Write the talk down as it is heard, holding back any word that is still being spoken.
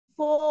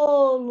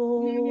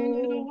follow.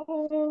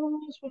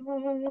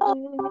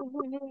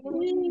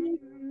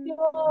 Your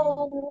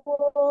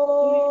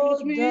word,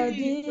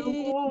 Daddy,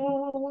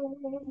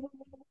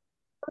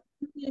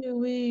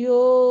 we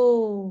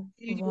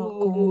overcome.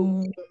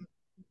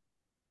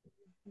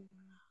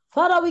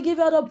 Father, we give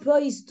you the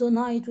praise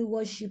tonight. We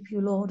worship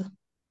you, Lord.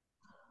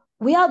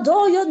 We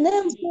adore your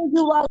name, for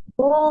you are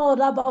God,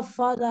 Abba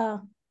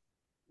Father.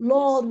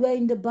 Lord, we're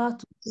in the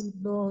battlefield,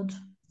 Lord.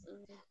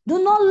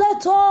 Do not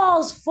let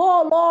us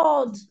fall,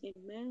 Lord.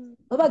 Amen.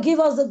 But give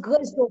us the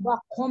grace to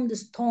overcome the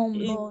storm,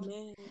 Lord.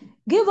 Amen.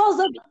 Give us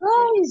the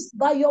grace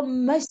by your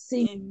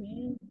mercy.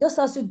 Amen. Just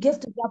as you gave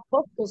to the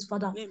apostles,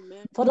 Father.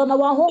 Amen. Father, on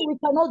our home, we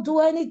cannot do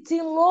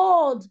anything,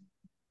 Lord.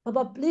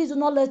 But please do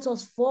not let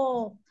us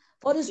fall.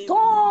 For the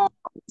storm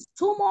is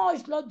too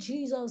much, Lord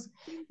Jesus.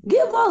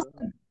 Give us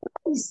the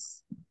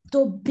grace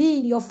to be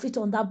in your feet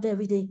on that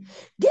very day.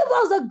 Give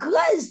us the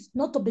grace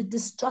not to be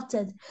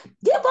distracted.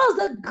 Give us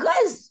the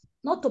grace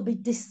not to be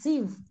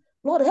deceived.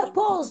 Lord, help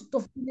us to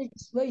finish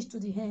this race to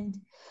the end.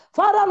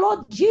 Father,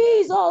 Lord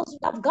Jesus, we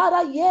have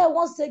gathered here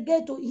once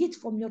again to eat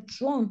from your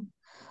throne.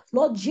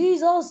 Lord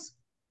Jesus,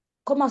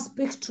 come and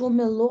speak through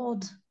me,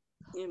 Lord.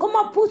 Amen. Come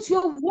and put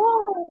your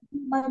word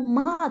in my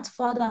mouth,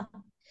 Father.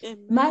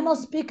 Amen. May I not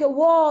speak a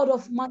word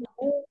of my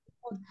own.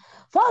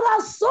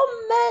 Father, so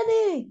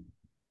many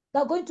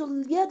that are going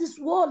to hear this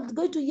word,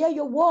 going to hear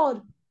your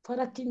word.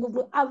 Father, King of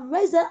glory,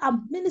 arise them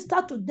and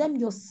minister to them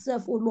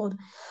yourself, oh Lord.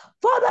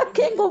 Father,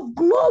 King of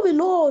glory,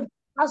 Lord,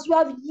 as we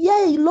have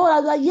here, Lord,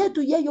 as we are here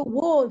to hear your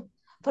word,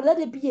 Father, let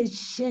it be a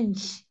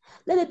change.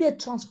 Let it be a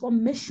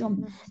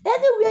transformation.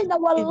 Anywhere in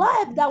our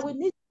life that we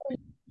need,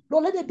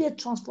 Lord, let it be a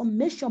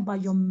transformation by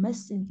your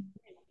mercy.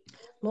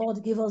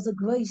 Lord, give us the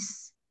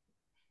grace.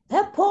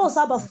 Help us,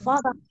 Abba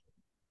Father.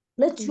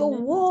 Let your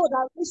word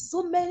reach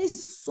so many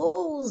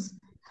souls.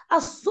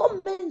 As so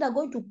many that are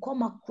going to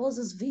come across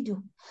this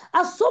video,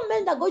 as so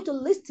many that are going to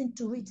listen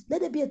to it,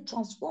 let it be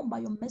transformed by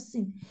your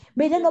mercy.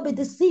 May they not be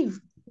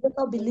deceived, may they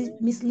not be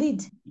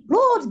misled.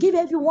 Lord, give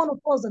every one of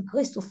us the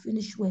grace to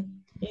finish well.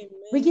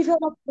 We give you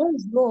the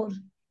praise, Lord.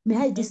 May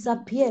I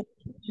disappear,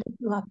 let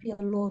you appear,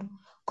 Lord.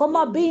 Come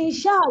and be in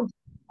charge.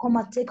 Come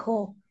and take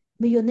all.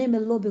 May your name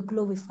alone be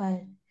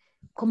glorified.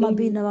 Come and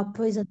be in our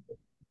presence.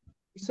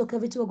 So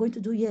everything we're going to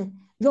do here.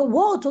 Your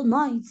word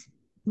tonight,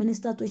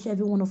 minister to each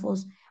every one of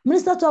us.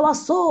 Minister to our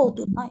soul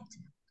tonight.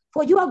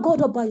 For you are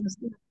God all by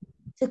yourself.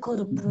 Take all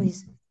the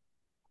praise,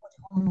 all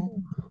the honor.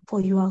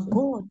 For you are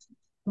God,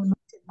 you're not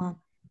a man.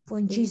 For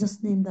in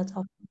Jesus' name that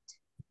I've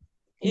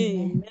prayed.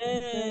 Amen.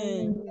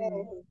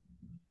 Amen.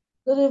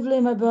 Good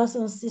evening, my brothers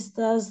and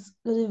sisters.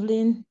 Good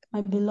evening,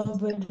 my beloved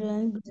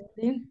brethren. Good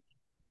evening.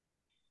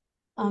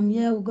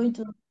 Here we're going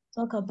to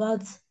talk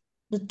about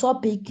the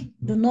topic,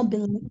 do not be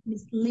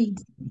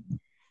misled.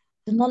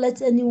 Do not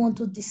let anyone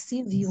to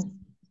deceive you,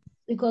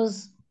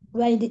 because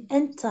we're in the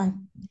end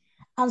time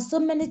and so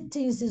many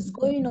things is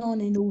going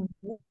on in the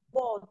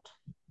world.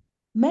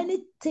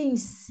 Many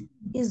things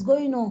is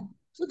going on.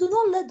 So do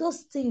not let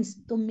those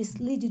things to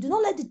mislead you. Do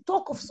not let the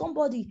talk of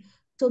somebody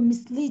to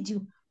mislead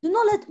you. Do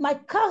not let my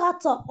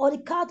character or the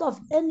character of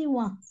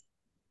anyone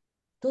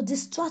to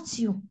distract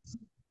you.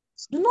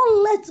 Do not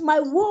let my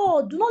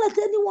word, do not let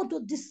anyone to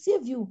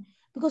deceive you,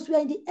 because we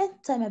are in the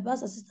end time, my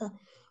brothers and sisters.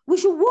 We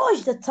should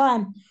watch the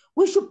time.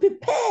 We should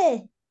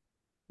prepare,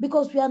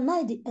 because we are now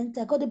in the end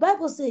time. Because the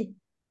Bible says,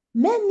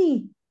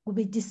 many will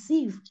be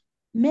deceived,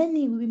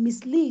 many will be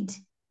misled.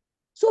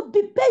 So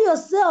prepare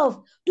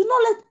yourself. Do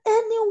not let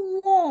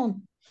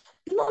anyone,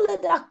 do not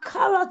let that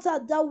character,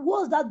 that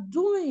words, that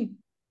doing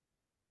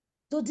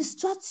to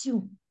distract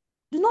you.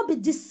 Do not be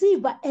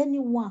deceived by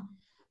anyone.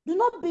 Do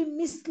not be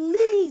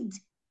misled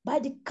by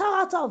the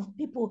character of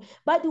people,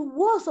 by the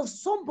words of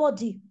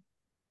somebody.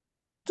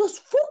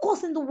 Just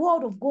focus in the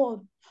word of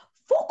God.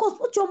 Focus,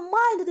 put your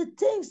mind on the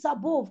things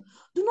above.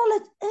 Do not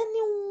let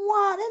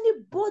anyone,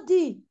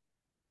 anybody,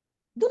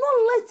 do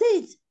not let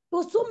it.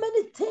 Because so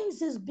many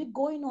things is big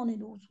going on in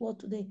this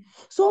world today.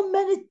 So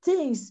many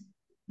things.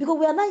 Because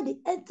we are now in the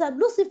end time.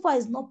 Lucifer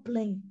is not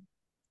playing.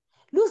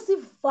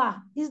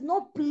 Lucifer is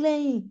not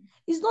playing.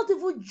 He's not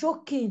even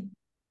joking.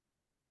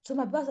 So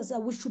my brother said,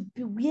 we should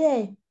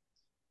beware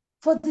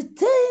for the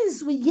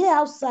things we hear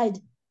outside,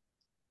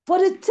 for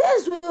the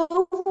things we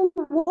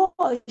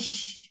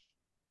watch.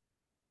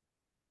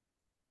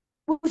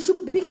 We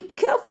should be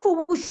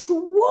careful. We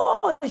should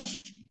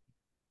watch,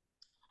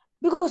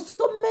 because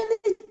so many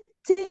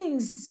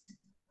things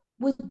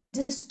will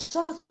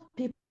distract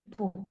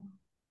people.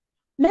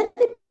 Many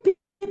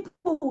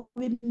people will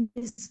be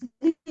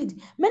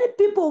misled. Many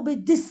people will be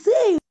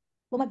deceived.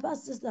 But my brother,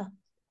 sister,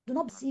 do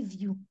not deceive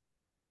you.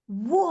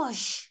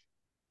 Watch.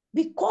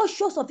 Be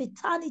cautious of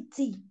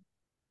eternity,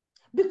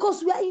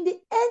 because we are in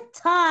the end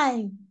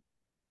time.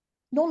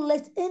 Don't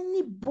let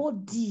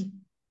anybody,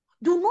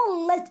 do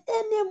not let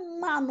any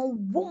man or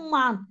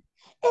woman,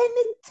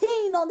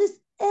 anything on this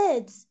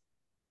earth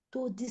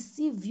to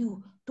deceive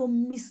you, to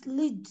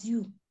mislead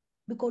you.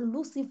 Because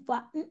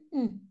Lucifer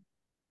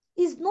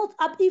is not,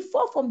 he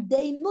fall from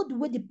there. You know the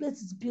way the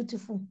place is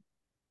beautiful.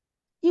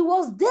 He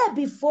was there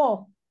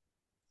before.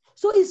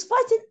 So he's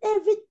fighting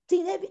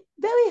everything,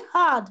 very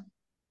hard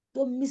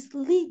to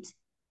mislead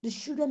the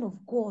children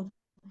of God,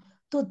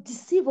 to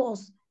deceive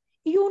us.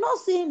 You will not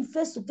see him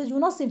face to face, you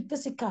will not see him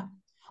physical.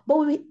 But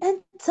we will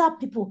enter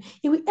people.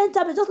 He will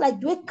enter just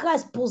like the way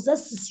Christ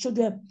possessed his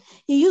children.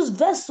 He used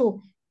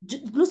vessel.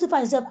 Lucifer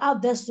himself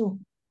had vessel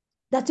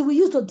that he will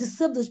use to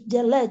deceive the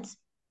elect,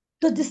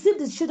 to deceive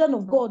the children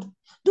of God.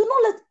 Do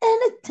not let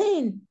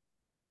anything,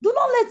 do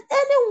not let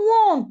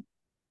anyone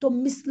to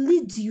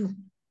mislead you.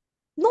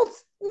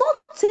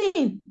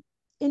 Nothing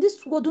in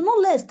this world. Do not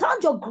let.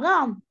 Stand your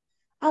ground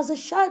as a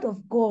child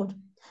of God.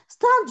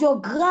 Stand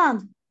your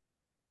ground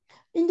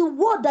in the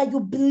word that you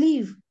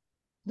believe.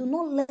 Do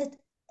not let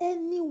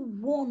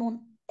anyone on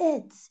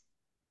earth,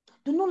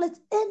 do not let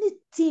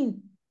anything,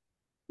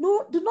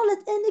 no, do not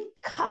let any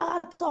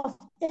character of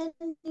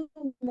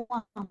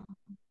anyone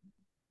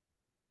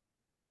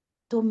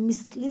to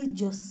mislead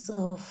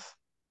yourself,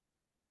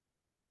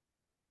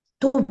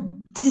 to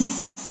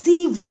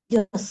deceive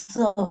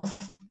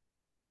yourself.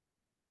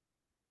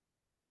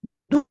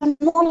 Do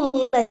not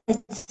let,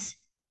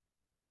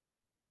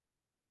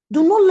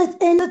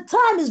 any, the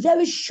time is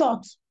very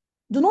short.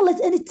 Do not let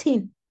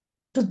anything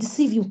to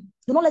deceive you.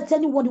 Do not let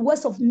anyone, the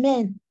words of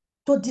men,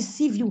 to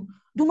deceive you.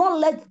 Do not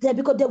let them,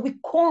 because they will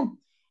come.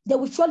 They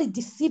will surely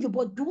deceive you,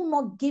 but do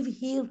not give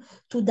heed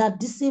to that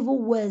deceitful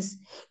words.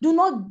 Do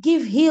not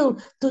give heed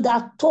to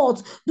that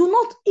thought. Do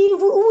not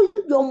even,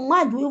 your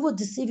mind will even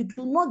deceive you.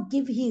 Do not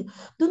give heed.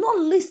 Do not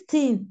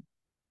listen.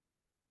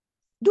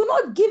 Do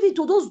not give it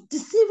to those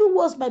deceiving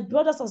words, my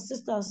brothers and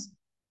sisters.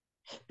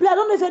 Please, I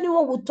don't know if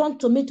anyone will turn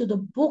to me to the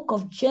book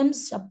of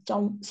James,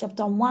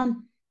 chapter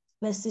 1,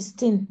 verse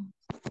 16.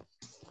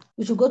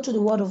 We should go to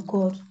the word of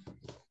God.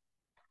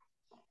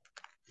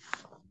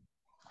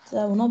 So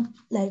I will not,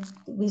 like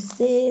we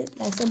say,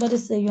 like somebody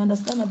say, you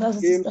understand, my brothers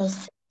and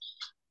sisters?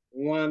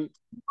 1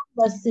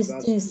 verse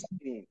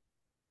 16.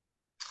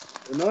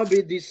 Do not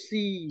be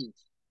deceived,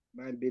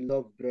 my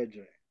beloved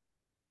brethren.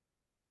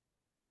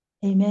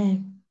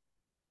 Amen.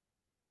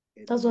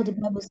 That's what the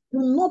Bible says. Do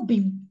not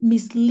be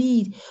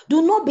misled.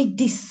 Do not be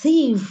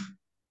deceived.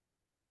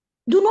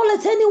 Do not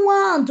let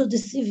anyone to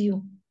deceive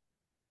you.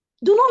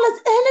 Do not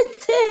let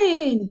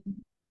anything.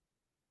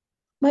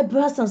 My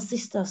brothers and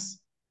sisters,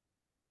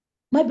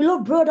 my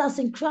beloved brothers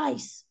in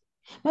Christ,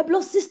 my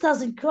beloved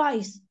sisters in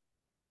Christ,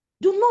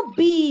 do not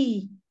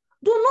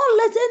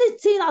let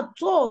anything at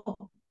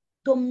all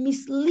to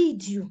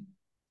mislead you.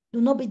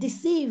 Do not be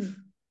deceived.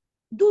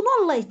 Do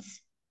not let.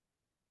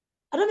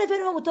 I don't know if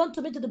anyone will turn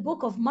to me to the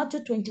book of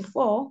Matthew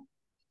 24,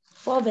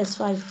 4 verse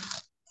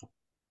 5.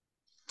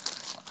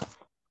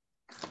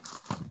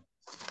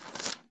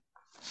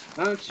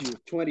 Matthew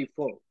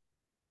 24,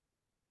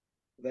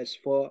 verse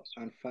 4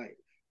 and 5.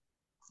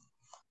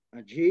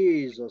 And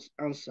Jesus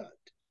answered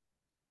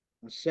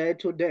and said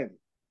to them,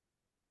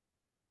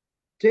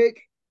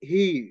 take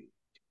heed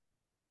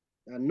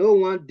that no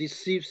one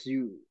deceives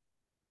you.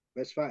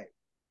 Verse 5.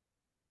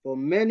 For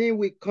many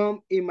will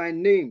come in my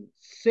name,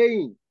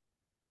 saying,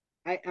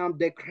 I am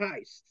the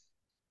Christ,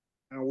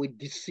 and will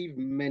deceive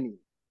many.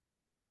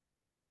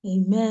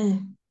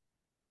 Amen.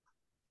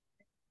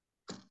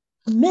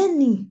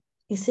 Many,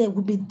 he said,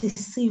 will be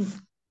deceived.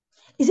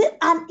 He said,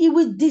 and he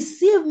will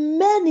deceive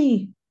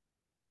many.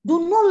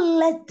 Do not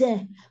let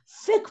them.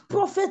 Fake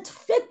prophet,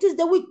 fake this,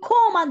 they will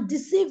come and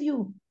deceive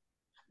you.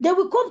 They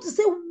will come to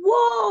say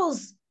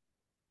words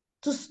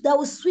that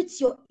will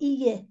sweet your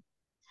ear,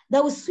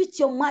 that will sweet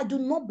your mind. Do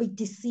not be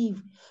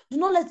deceived. Do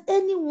not let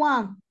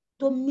anyone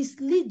to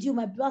mislead you,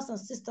 my brothers and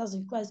sisters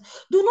in Christ.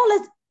 Do not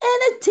let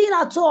anything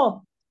at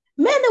all.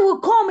 Many will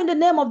come in the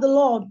name of the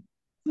Lord.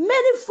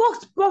 Many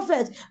false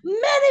prophets,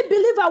 many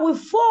believers will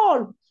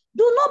fall.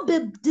 Do not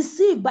be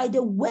deceived by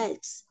the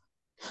words.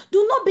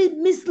 Do not be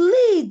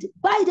misled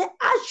by the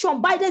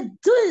action, by the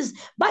doings,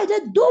 by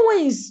the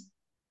doings.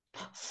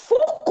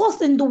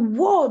 Focus in the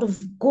word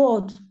of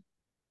God.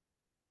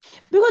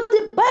 Because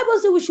the Bible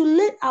says we should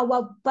lay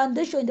our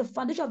foundation in the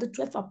foundation of the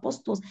 12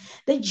 apostles.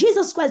 That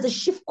Jesus Christ, the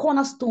chief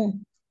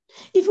cornerstone.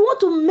 If you want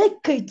to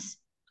make it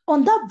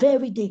on that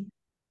very day,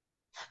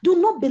 do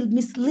not be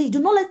misled. Do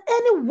not let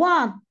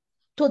anyone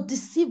to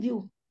deceive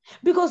you.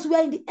 Because we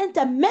are in the end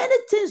time. Many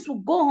things will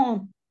go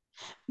on.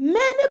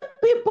 Many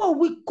people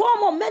will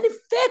come on, many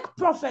fake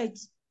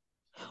prophets.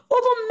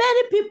 Over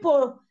many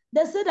people,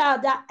 they say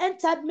that they are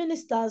end-time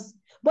ministers,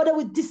 but they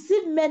will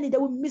deceive many. They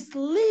will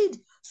mislead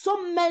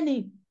so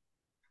many.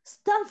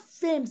 Stand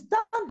firm,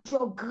 stand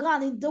your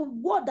ground in the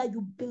word that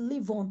you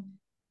believe on.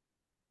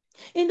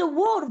 In the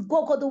word of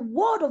God, because the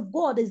word of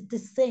God is the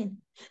same.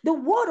 The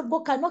word of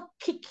God cannot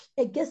kick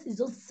against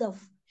his own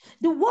self.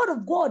 The word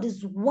of God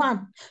is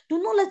one.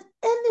 Do not let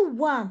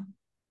anyone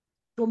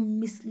to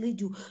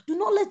mislead you. Do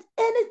not let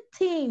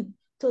anything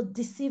to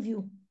deceive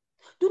you.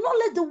 Do not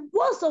let the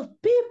words of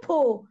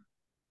people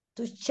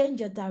to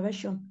change your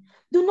direction.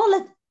 Do not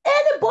let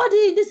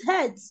anybody in this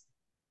head,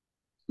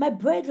 my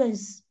brethren,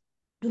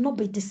 do not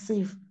be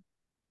deceived.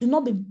 Do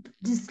not be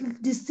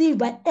deceived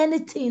by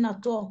anything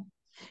at all.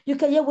 You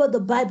can hear what the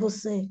Bible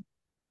says.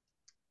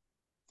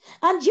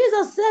 And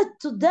Jesus said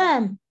to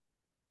them,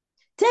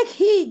 take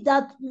heed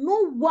that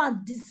no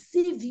one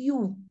deceive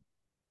you.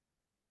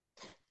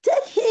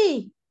 Take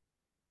heed.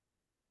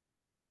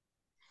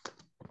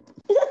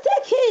 He said,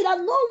 take heed that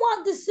no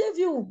one deceive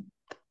you.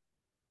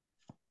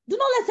 Do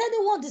not let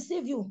anyone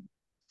deceive you.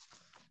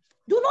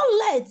 Do not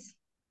let.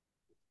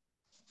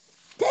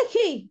 Take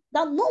heed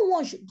that no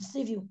one should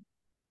deceive you.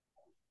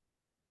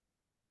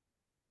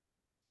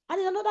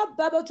 And in another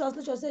Bible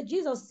translation said,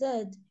 Jesus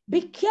said,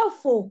 be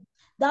careful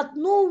that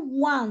no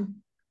one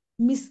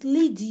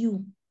mislead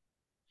you,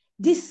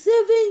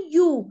 deceiving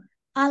you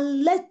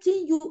and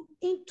letting you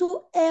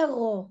into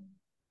error.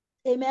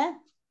 Amen?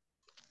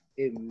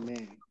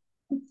 Amen.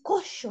 Be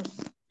cautious.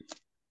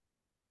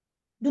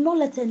 Do not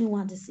let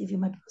anyone deceive you,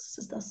 my brothers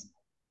and sisters.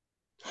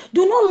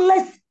 Do not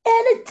let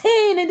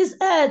anything in this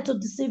earth to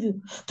deceive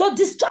you, to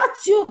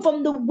distract you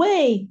from the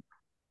way.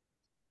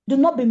 Do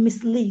not be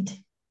misled.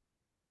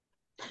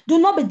 Do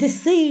not be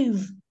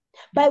deceived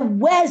by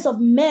words of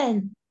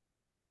men.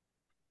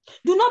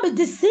 Do not be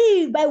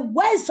deceived by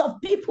words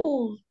of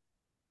people.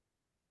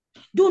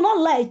 Do not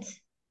let.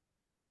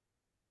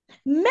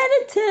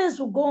 Many things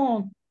will go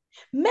on.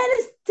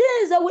 Many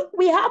things that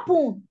will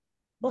happen.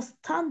 But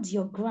stand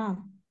your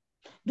ground.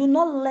 Do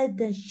not let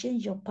them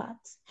change your path.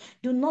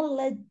 Do not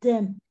let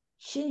them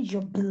change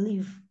your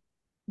belief.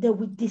 They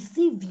will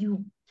deceive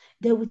you.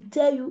 They will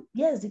tell you,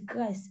 yes, the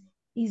Christ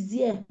is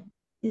here.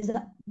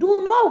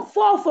 Do not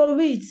fall for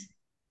it.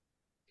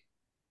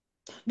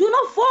 Do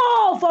not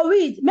fall for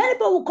it. Many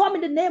people will come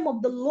in the name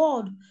of the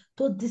Lord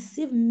to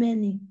deceive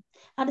many.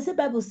 And the same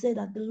Bible said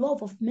that the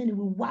love of many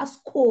will wax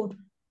cold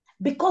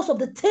because of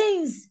the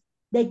things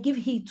they give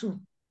heed to.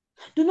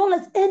 Do not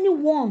let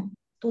anyone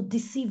to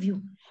deceive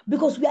you,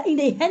 because we are in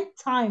the end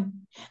time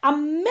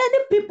and many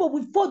people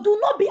will fall. Do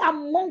not be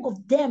among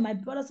of them, my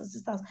brothers and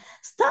sisters.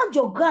 Stand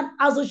your ground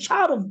as a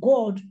child of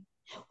God.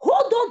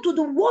 Hold on to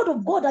the word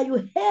of God that you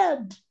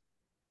heard.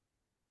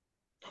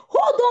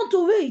 Hold on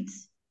to it.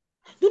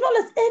 Do not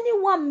let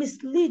anyone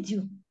mislead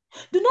you.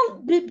 Do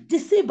not be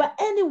deceived by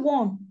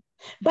anyone,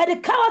 by the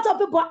character of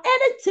people,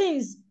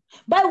 anything,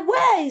 by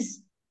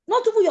ways,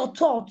 not even your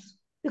thoughts.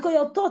 Because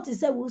your thought is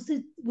that will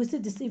still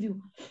deceive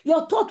you.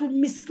 Your thought will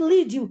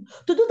mislead you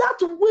to do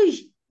that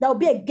wish that will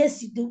be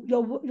against the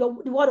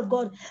word of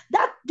God.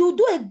 That you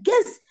do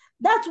against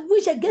that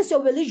wish, against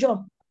your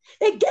religion,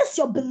 against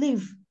your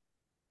belief.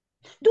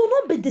 Do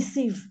not be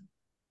deceived.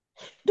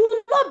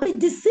 Do not be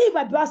deceived,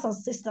 my brothers and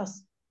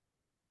sisters.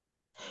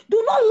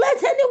 Do not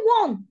let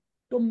anyone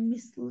to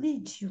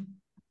mislead you.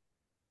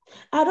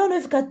 I don't know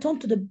if you can turn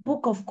to the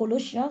book of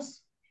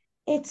Colossians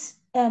 8,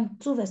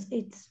 2 verse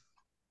 8.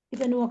 If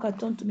anyone can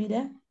turn to me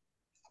there.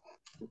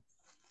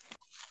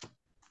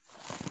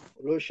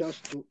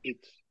 Colossians 2:8.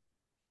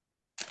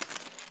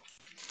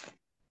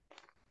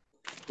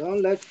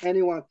 Don't let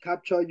anyone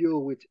capture you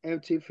with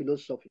empty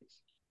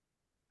philosophies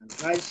and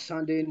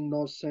high-sounding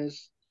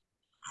nonsense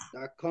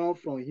that come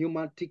from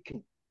human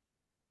thinking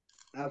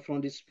and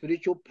from the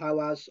spiritual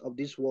powers of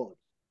this world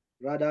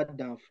rather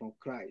than from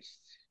Christ.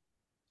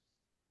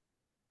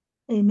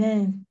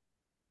 Amen.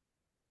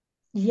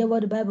 You hear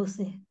what the Bible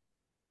says?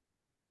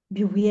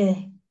 Beware.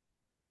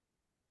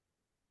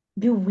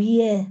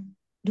 Beware.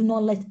 Do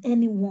not let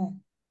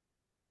anyone.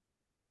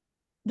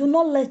 Do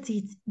not let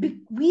it.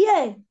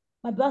 Beware,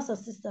 my brothers and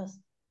sisters.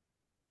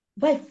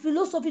 By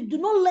philosophy, do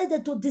not let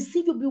them to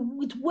deceive you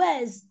with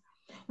words,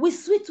 with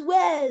sweet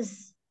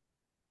words.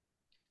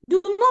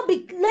 Do not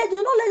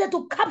let them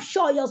to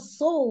capture your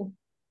soul.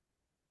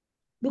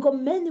 Because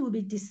many will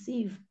be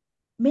deceived.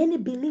 Many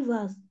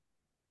believers,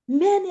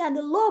 many, and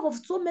the love of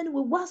so many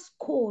will wax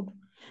cold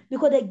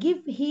because they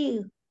give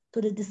heed to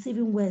the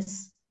deceiving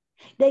words.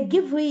 They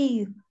give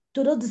heed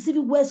to those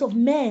deceiving words of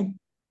men.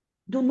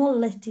 Do not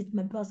let it,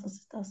 my brothers and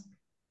sisters.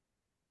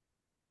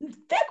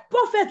 Fake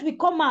prophets will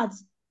come out.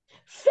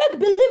 Fake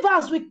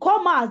believers will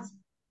come out.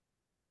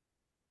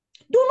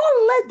 Do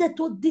not let them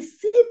to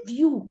deceive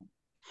you.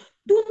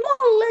 Do not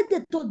let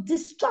them to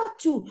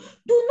distract you.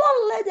 Do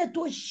not let them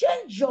to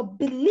change your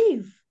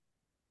belief.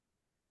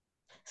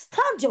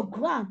 Stand your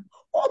ground.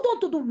 Hold on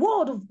to the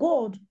word of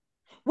God.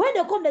 When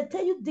they come, they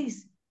tell you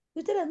this.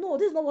 You tell them, no,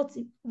 this is not what's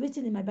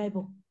written in my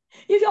Bible.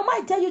 If your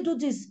mind tell you do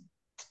this,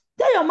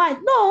 tell your mind,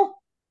 no,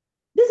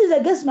 this is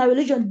against my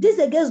religion. This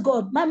is against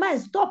God. My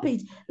mind, stop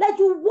it. Like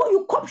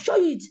you capture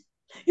it.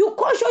 You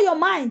caution your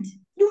mind.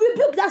 You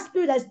rebuke that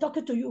spirit that is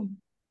talking to you.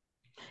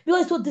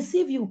 Because it will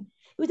deceive you.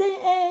 You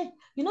say,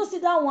 you know, see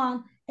that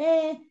one,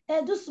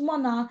 do small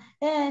now,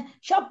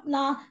 shop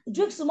now,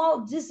 drink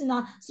small this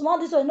now, small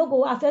this will not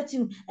go affect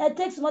you.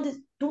 Take small this.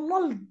 Do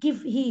not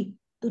give heed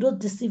to those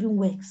deceiving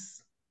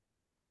works.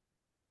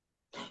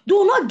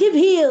 Do not give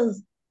heed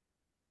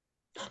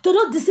to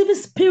those deceiving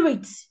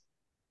spirits.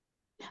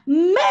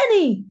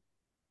 Many,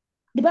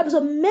 the Bible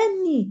says,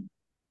 many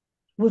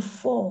will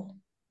fall.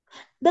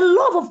 The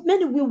love of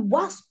many will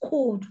wax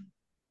cold.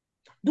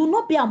 Do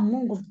not be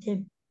among of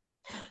them.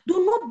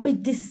 Do not be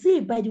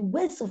deceived by the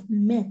words of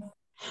men.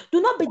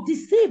 Do not be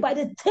deceived by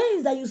the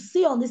things that you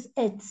see on this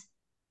earth.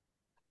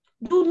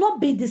 Do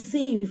not be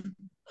deceived.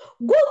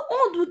 Go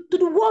on to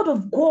the word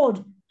of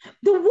God.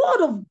 The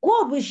word of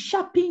God will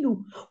sharpen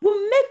you,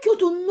 will make you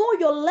to know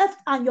your left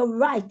and your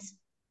right.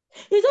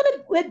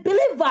 It's only a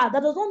believer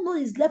that does not know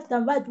his left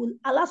and right will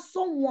allow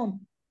someone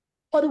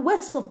or the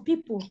words of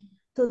people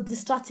to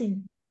distract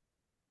him.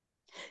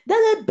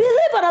 There's a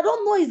believer that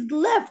don't know his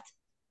left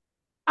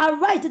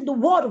and right in the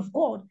word of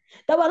God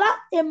that will allow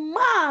a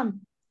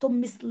man to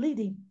mislead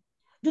him.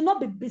 Do not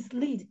be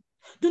misled.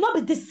 Do not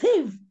be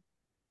deceived.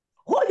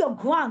 Hold your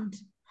ground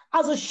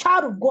as a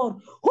child of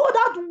God. Hold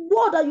that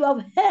word that you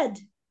have heard.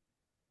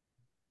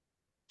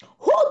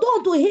 Hold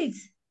on to it.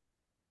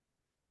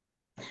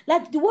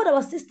 Like the word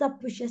our sister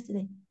preached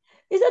yesterday.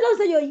 He said, don't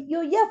say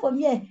you're here from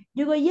here.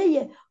 You go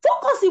here.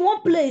 Focus in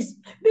one place.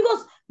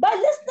 Because by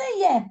listening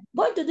here,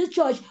 going to the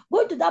church,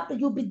 going to that place,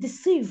 you'll be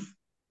deceived.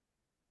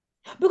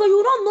 Because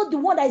you don't know the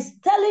one that is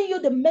telling you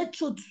the main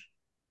truth.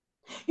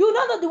 You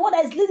don't know the one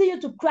that is leading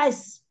you to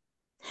Christ.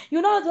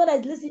 You don't know the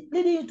one that is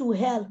leading you to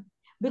hell.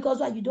 Because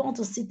why? You don't want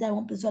to sit there in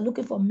one place. You're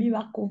looking for a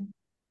miracle.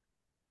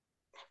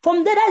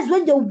 From there, that is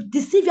when they will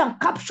deceive you and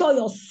capture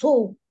your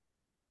soul.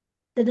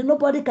 Then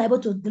nobody can be able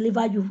to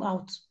deliver you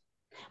out.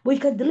 But you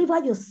can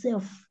deliver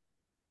yourself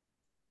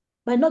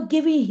by not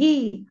giving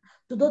heed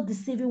to those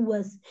deceiving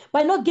words,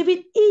 by not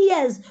giving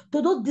ears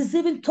to those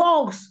deceiving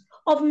talks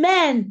of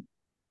men.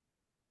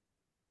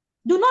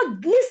 Do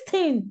not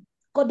listen,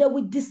 because they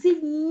will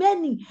deceive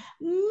many.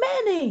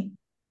 Many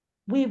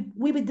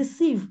will be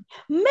deceived.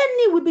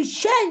 Many will be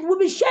changed,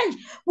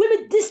 will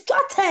be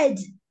distracted.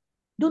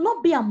 Do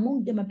not be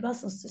among them, my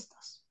brothers and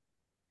sisters.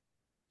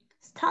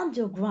 Stand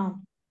your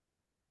ground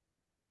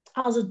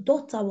as a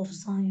daughter of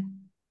Zion.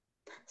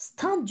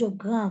 Stand your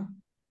ground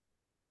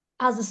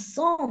as a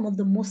son of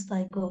the Most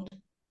High God.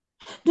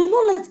 Do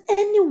not let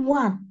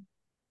anyone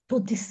to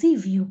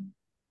deceive you.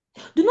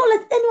 Do not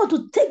let anyone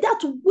to take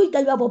that which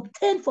that you have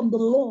obtained from the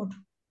Lord.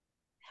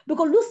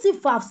 Because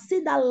Lucifer have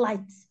seen that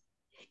light.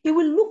 He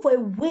will look for a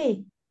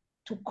way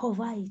to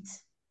cover it.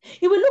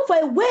 He will look for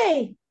a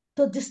way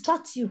to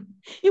distract you.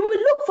 He will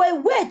look for a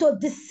way to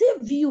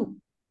deceive you,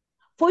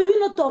 for you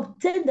not to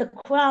obtain the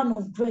crown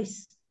of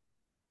grace.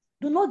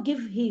 Do not give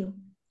heed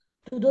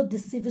to those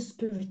deceiving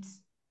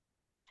spirits.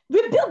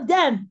 Rebuke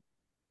them.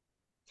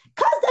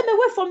 Cast them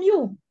away from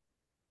you.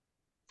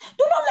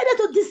 Do not let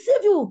them to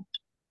deceive you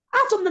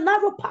out of the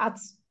narrow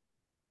paths.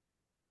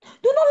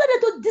 Do not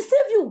let them to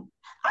deceive you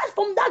out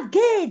from that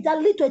gate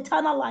that lead to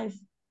eternal life.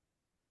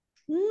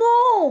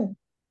 No.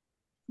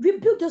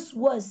 Rebuke those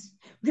words.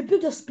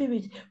 Rebuke the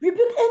spirit.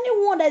 Rebuke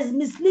anyone that is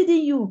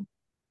misleading you.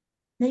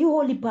 Now you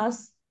holy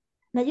pass.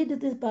 Now you do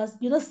this pass.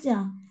 You don't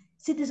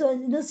see this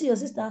one. You don't see your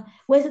sister.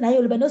 Where's now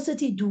you not see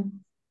it do.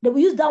 They will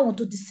use that one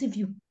to deceive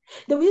you.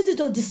 They will use it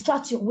to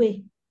distract your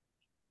way.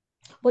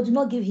 But do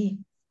not give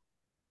him.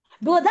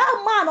 Because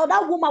that man or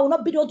that woman will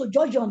not be able to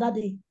judge you on that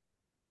day.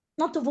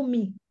 Not even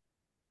me.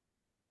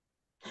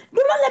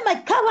 Do not let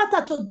my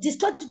character to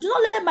distract you. Do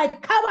not let my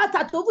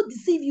character to over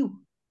deceive you.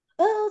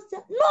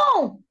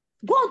 No.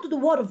 Go on to the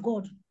word of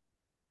God.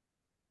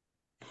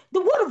 The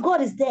word of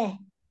God is there.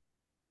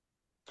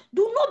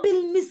 Do not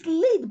be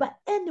misled by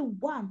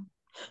anyone.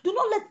 Do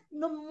not let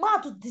no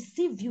man to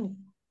deceive you.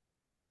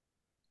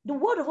 The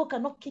word of God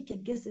cannot kick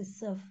against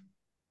itself.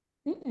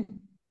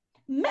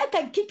 Men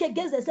can kick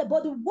against themselves,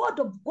 but the word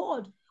of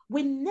God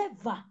will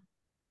never.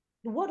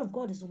 The word of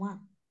God is one.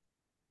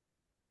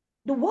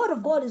 The word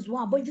of God is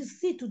one. But if you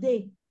see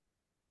today,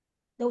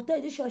 they will tell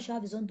you this church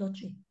have his own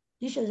doctrine.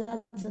 This church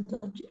have his own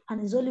doctrine, and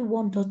there's only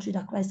one doctrine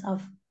that Christ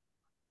have.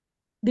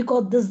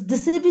 Because the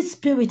deceiving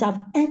spirit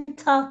have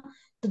entered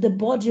to the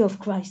body of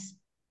Christ.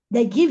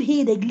 They give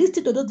heed, they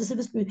listen to those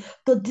deceiving spirits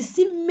to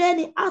deceive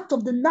many out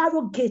of the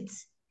narrow gate.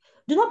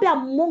 Do not be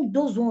among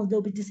those ones that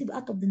will be deceived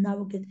out of the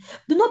narrow gate.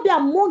 Do not be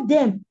among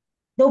them.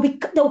 They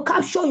will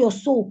capture your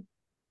soul.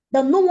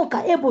 That no one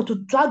can able to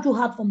drag you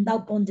out from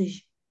that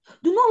bondage.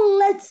 Do not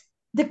let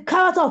the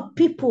character of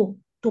people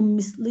to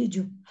mislead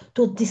you,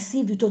 to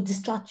deceive you, to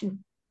distract you.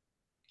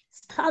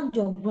 Stand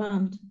your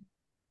ground.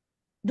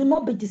 Do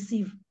not be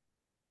deceived.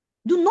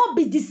 Do not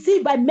be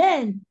deceived by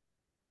men.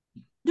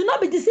 Do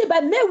not be deceived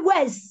by men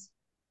words.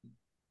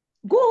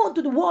 Go on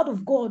to the word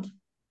of God.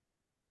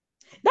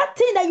 That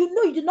thing that you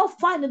know you did not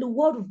find in the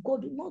word of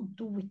God, do not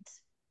do it.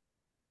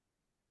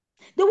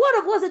 The word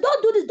of God said,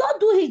 don't do this, don't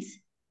do it.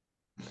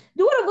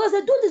 The word of God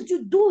said, do this,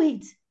 you do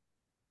it.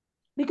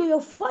 Because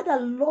your father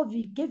loved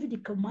you, he gave you the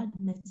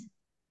commandment.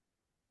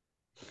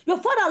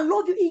 Your father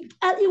loved you,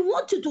 and he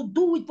wants you to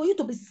do it for you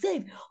to be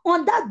saved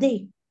on that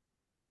day.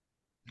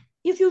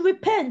 If you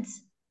repent,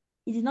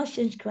 he did not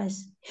change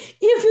Christ.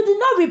 If you did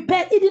not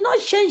repent, he did not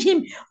change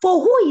him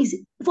for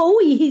who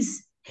he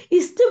is.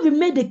 He still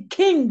remained the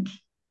king.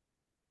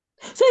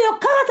 So your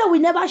character will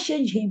never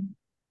change him.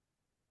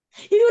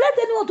 If you let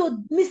anyone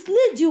to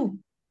mislead you,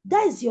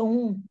 that is your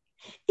own.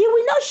 It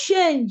will not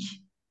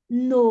change.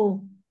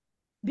 No.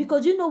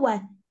 Because you know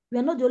why? We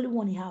are not the only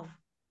one he have.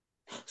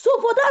 So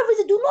for that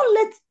reason, do not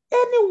let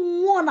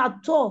anyone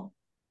at all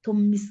to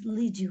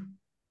mislead you.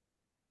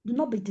 Do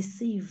not be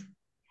deceived.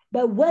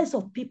 by words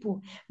of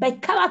people, by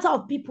character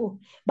of people,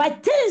 by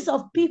things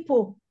of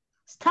people.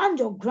 Stand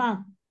your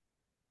ground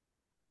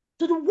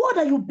to the word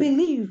that you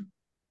believe.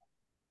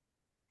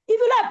 If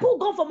you like pull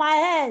gun for my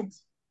head,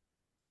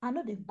 I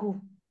know they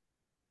go.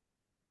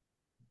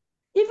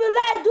 If you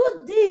like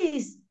do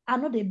this, I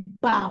know they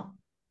bow.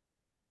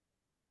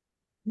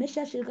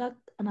 Meshach, Shadrach,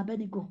 and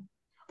Abednego.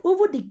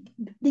 Even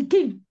the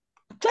king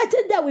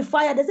threatened them with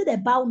fire. They said they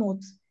bow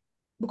not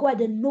because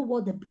they know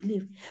what they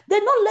believe. They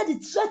don't let the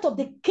threat of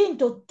the king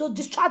to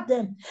distract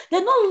them. They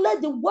don't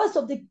let the words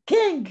of the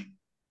king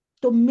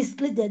to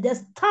mislead them. They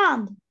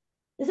stand.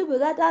 They say, we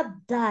rather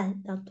die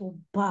than to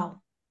bow.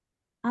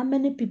 How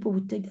many people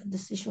will take that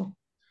decision?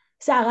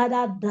 Say, I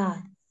rather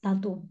die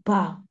than to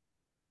bow.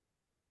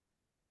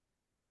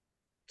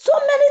 So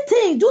many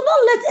things. Do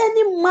not let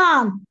any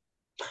man,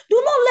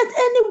 do not let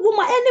any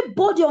woman,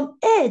 anybody on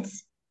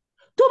earth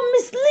to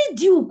mislead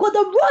you, because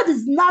the road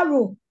is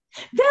narrow,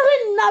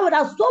 very narrow,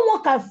 that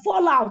someone can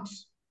fall out.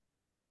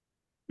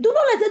 Do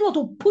not let anyone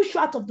to push you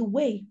out of the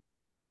way.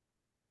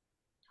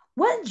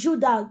 When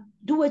Judah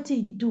do what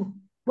he do,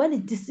 when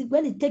he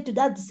take to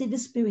that deceiving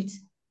spirit,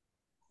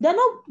 they're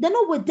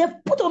not with, they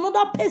put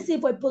another person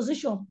for a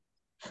position.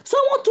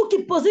 Someone took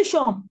a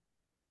position.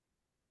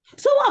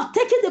 Someone have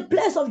taken the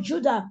place of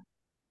Judah.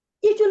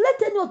 If you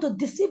let anyone to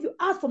deceive you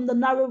out from the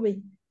narrow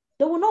way,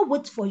 they will not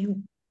wait for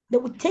you. They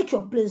will take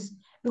your place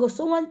because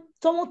someone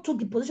took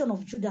the position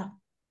of Judah.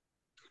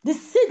 The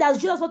seat that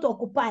Judah is going to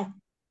occupy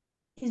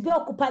is being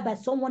occupied by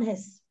someone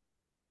else.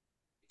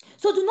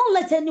 So do not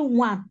let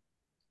anyone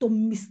to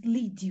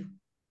mislead you.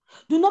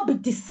 Do not be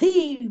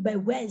deceived by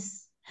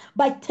words,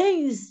 by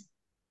things,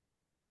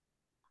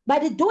 by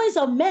the doings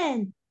of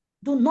men.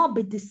 Do not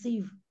be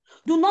deceived.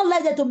 Do not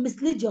let them to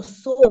mislead your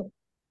soul.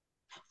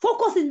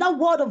 Focus in that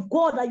word of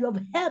God that you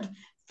have heard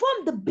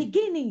from the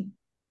beginning.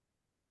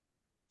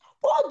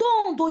 Hold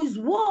on to his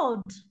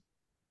word.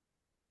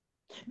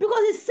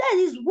 Because he said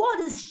his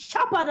word is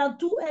sharper than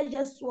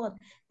two-edged sword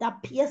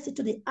that pierces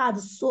to the heart,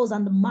 the souls,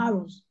 and the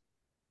marrows.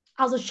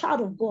 As a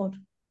child of God,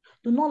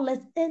 do not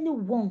let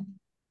anyone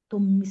to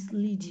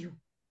mislead you.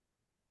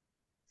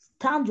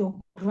 Stand your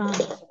ground.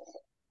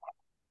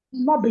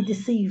 Do not be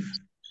deceived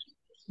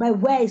by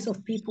words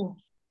of people.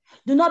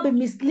 Do not be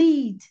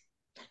misled.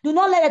 Do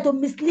not let it to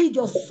mislead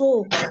your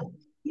soul.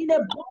 In a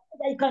body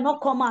that you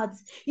cannot come out,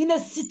 in a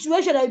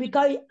situation that you be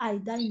carry, I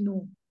don't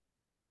know.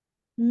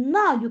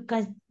 Now you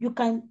can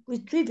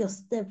retrieve your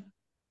step.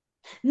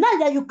 Now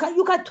that you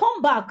can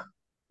turn back.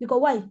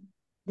 Because why?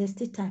 There's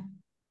still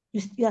time.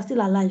 You are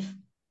still alive.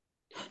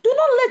 Do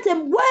not let the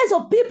words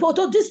of people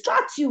to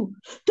distract you,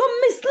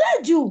 to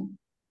mislead you,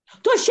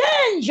 to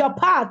change your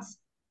path.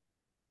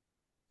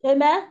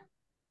 Amen.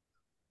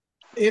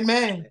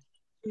 Amen.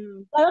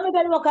 I don't know if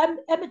anyone can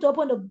help me to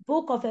open the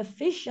book of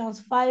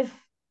Ephesians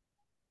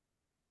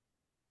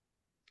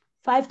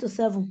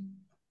 5:5-7.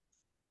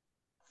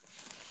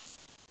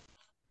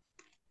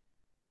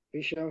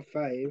 Ephesians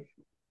 5,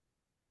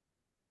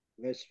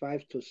 verse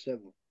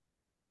 5-7.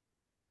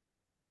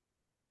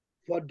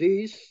 For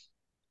this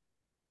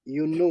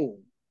you know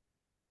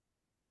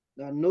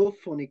that no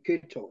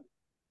fornicator,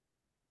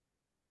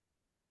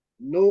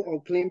 no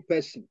unclean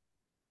person,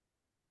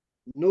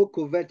 no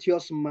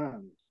covetous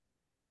man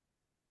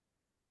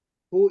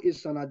who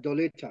is an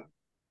idolater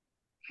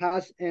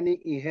has any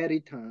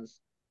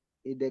inheritance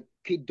in the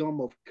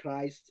kingdom of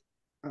Christ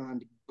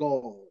and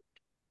God.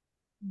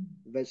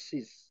 Verse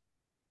 6.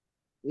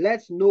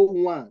 Let no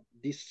one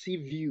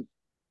deceive you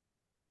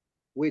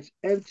with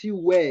empty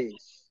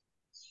words,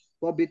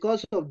 for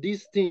because of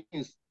these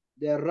things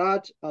the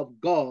wrath of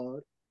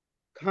God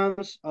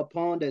comes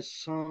upon the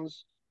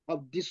sons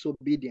of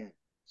disobedience.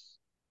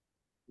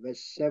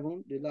 Verse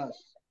 7, the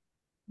last.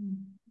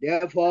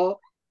 Therefore,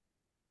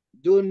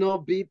 do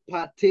not be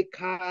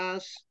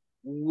partakers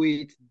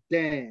with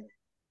them.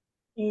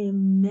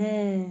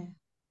 Amen.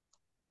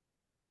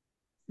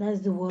 That's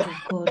the word of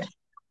God.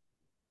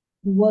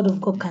 The word of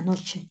God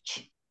cannot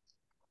change.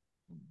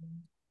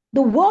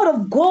 The word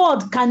of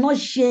God cannot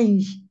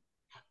change.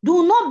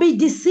 Do not be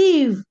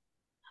deceived.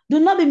 Do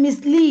not be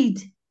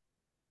misled.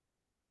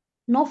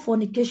 No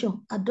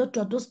fornication,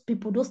 adultery, those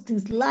people, those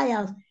things,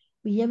 liars,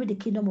 we hear in the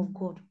kingdom of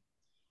God.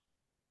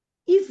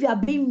 If you are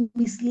being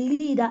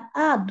misled,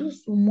 do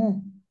some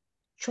more,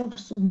 chop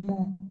some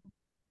more,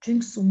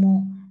 drink some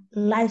more,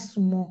 lie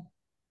some more.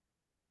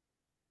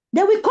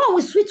 They will come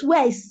with sweet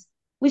words,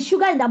 with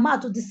sugar in their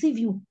mouth to deceive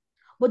you,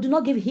 but do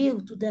not give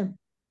heed to them.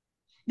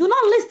 Do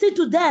not listen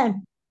to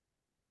them,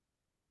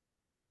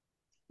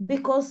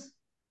 because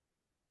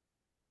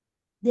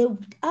they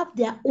have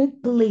their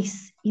own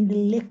place in the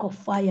lake of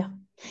fire.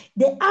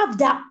 They have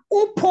their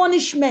own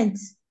punishment.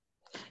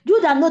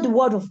 You that know the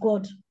word of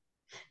God,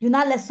 do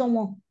not let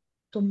someone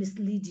to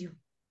mislead you.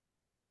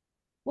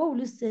 What will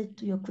you say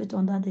to your creator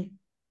on that day?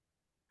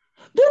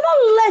 Do not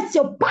let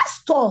your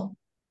pastor,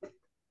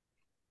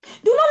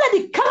 do not let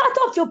the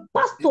character of your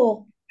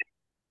pastor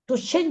to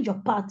change your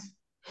path.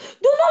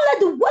 Do not let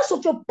the words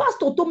of your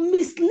pastor to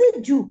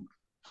mislead you.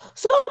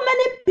 So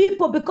many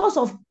people, because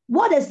of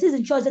what they see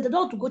in church, they don't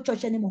want to go to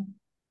church anymore.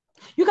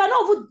 You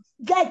cannot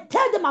even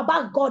tell them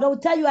about God. I will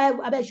tell you,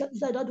 I bet you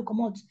don't want to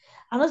come out.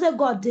 I don't say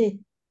God day,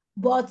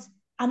 but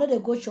I know they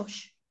go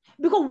church.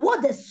 Because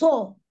what they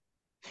saw,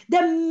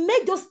 they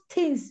make those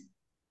things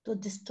to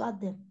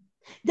distract them.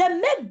 They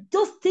make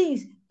those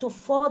things to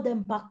fall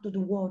them back to the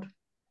world.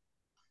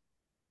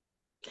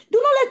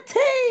 Do not let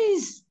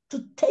things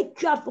to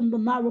take you out from the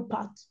narrow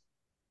path.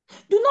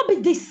 Do not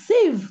be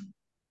deceived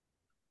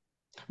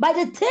by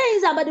the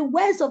things and by the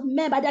words of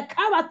men, by their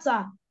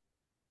character.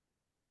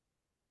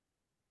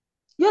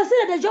 You see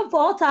that they jump for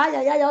altar,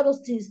 all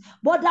those things.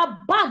 But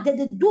that back,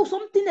 they do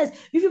something else.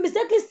 If you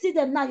mistakenly see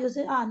them now, you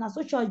say, now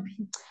so church,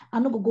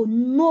 I'm not going to go.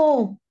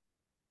 No.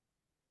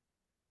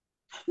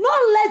 Not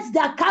let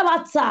their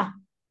character,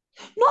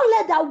 not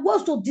let their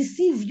words to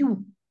deceive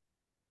you.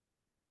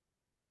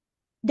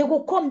 They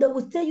will come, they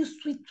will tell you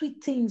sweet,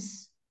 sweet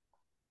things.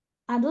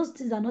 And those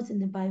things are not in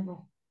the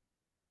Bible.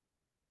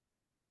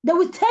 They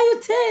will tell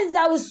you things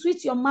that will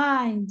sweet your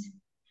mind.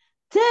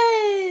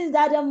 Things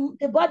that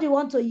the body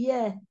wants to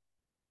hear.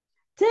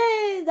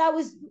 Things that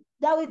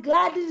will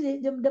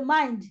gladden the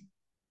mind.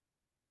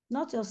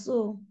 Not your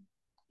soul.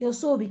 Your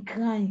soul will be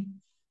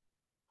crying.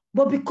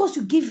 But because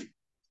you give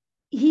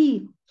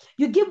ear,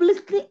 you give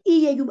listening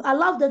ear, you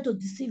allow them to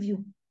deceive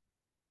you.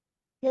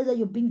 Here's that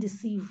you're being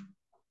deceived.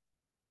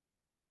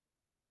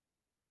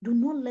 Do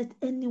not let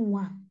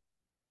anyone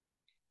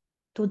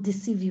to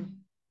deceive you.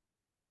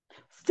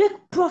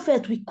 Fake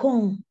prophet will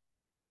come.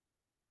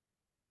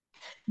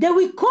 They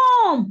will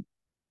come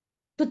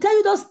to tell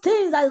you those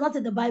things that is not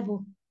in the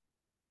Bible.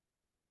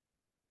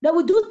 They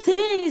will do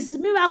things,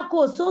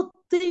 miracles, so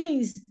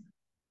things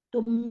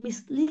to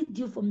mislead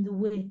you from the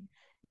way.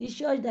 The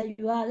church that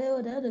you are,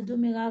 they do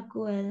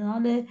miracle and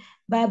all the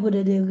Bible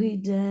that they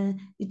read,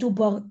 it will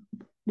bore.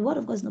 The word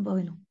of God is not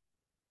boring.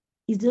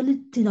 It's the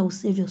only thing that will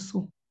save your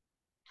soul.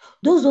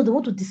 Those who they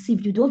want to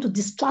deceive you, they want to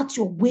distract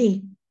your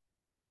way.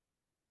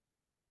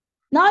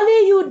 Not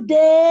only you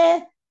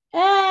there,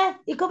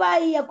 do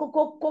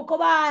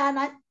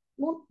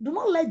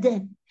not let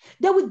them.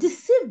 They will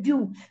deceive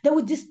you. They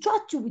will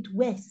distract you with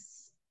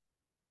words.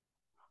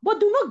 But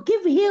do not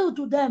give ear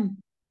to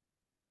them.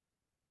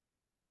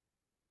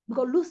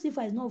 Because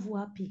Lucifer is not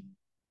happy.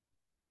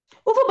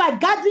 Even by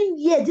gathering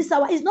here this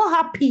hour, he's not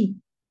happy.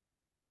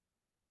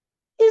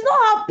 He's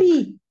not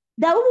happy.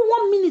 That even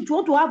 1 minute, you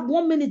want to have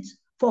 1 minute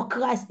for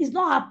Christ. He's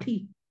not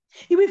happy.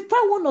 He will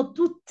find one or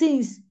two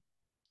things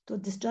to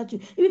distract you.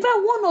 He will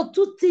find one or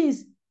two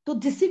things to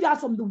deceive you out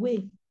from the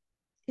way.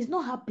 He's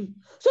not happy.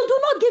 So do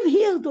not give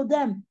ear to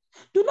them.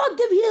 Do not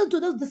give ear to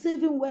those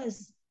deceiving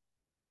words.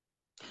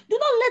 Do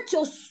not let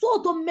your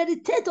soul to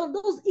meditate on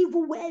those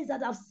evil words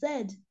that I've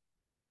said.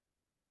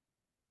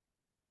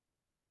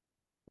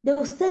 They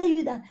will say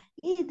you that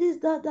this,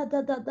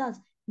 that.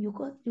 You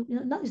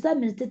start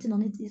meditating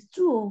on it. It's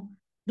true.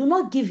 Do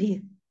not give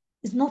ear.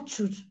 It's not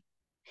truth.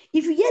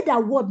 If you hear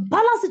that word,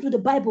 balance it with the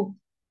Bible.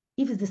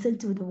 If it's the same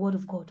thing with the word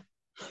of God,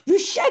 you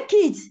check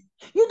it.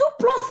 You do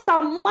plus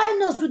and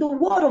minus with the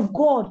word of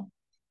God.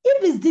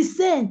 If it's the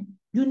same,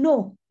 you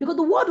know, because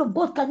the word of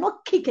God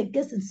cannot kick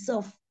against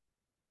itself.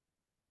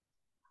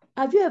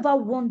 Have you ever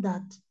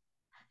wondered,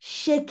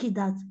 shake it,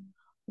 that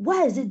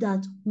why is it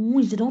that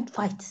which they don't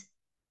fight?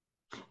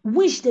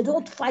 Which they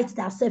don't fight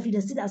themselves,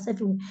 they see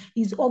themselves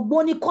is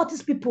Ogboni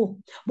Curtis people,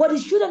 but the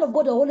children of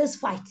God they always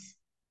fight.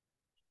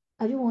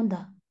 Have you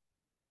wondered?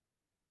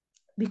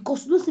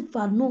 Because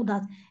Lucifer know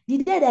that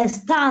the day they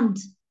stand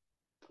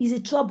is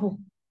in trouble.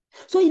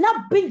 So he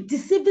now bring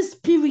deceiving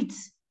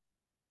spirits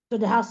to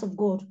the house of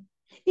God.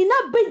 He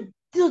now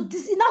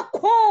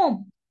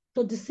come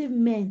to deceive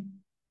men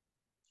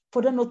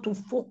for them not to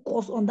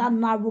focus on that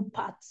narrow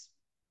path,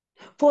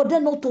 for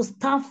them not to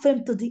stand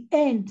firm to the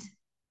end.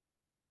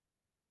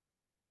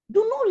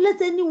 Do not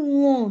let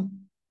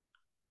anyone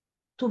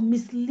to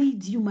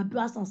mislead you, my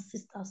brothers and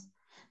sisters.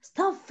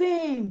 Stand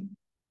firm.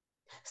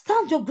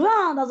 Stand your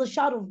ground as a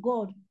child of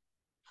God.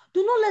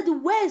 Do not let the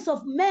ways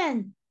of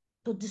men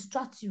to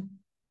distract you.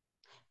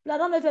 But I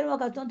don't know if anyone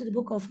can turn to the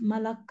book of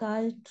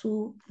Malachi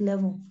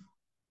 2:11.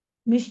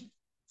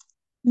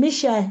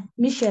 Michelle.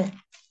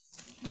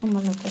 Oh,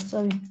 Malachi,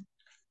 sorry.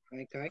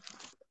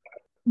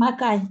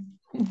 Malachi.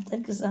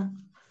 Thank you, sir.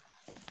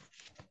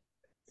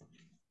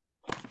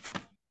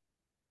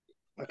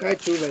 Malachi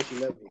 2 verse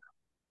 11.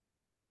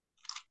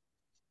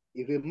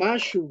 If a man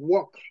should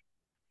walk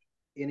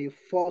in a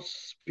false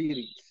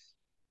spirit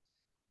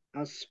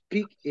and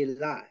speak a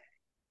lie,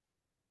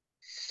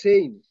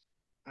 saying,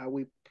 I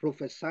will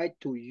prophesy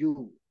to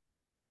you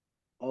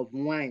of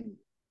wine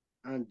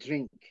and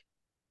drink,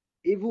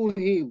 even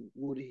him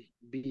would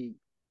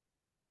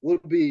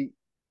be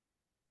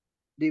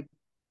the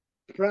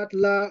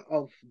prattler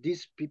of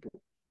these people.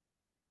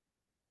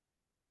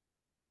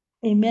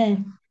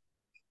 Amen.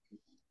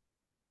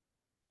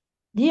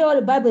 Do you hear what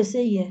the Bible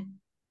say here?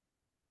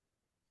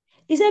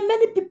 It said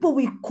many people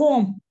will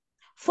come,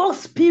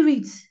 false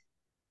spirits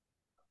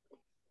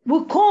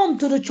will come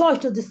to the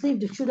church to deceive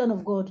the children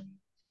of God.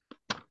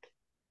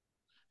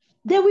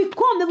 They will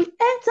come, they will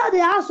enter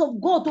the house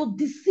of God to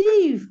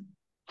deceive.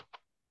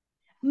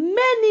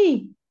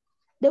 Many,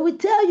 they will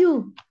tell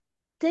you,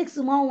 take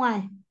some more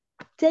wine,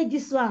 take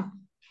this one,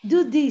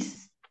 do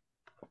this.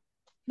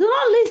 Do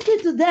not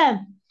listen to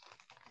them.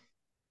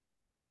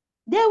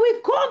 They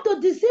will come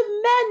to deceive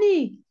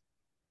many,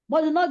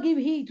 but do not give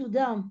heed to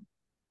them.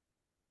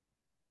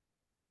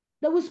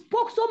 They will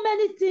speak so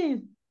many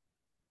things.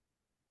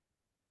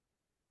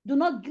 Do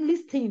not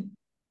listen.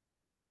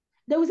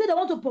 They will say they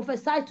want to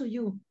prophesy to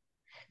you.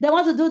 They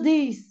want to do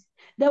this.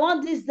 They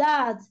want this,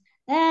 that.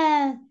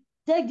 And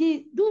take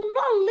this. Do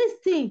not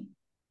listen.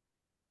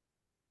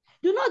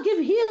 Do not give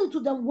heed to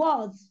the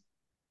words.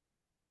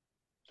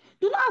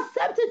 Do not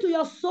accept it to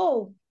your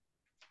soul.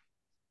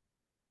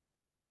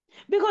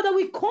 Because they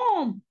will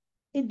come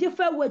in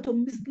different ways to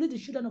mislead the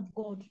children of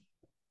God.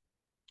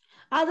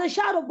 As a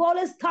child of God,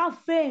 let's stand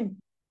firm.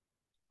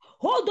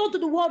 Hold on to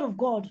the word of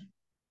God.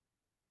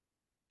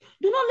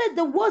 Do not let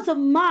the words of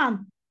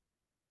man,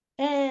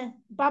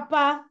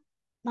 Papa,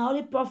 now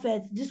only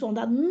prophet, this one,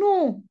 that.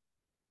 No.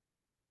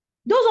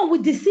 Those one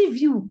will deceive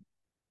you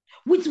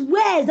with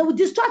words that will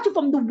distract you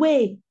from the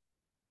way.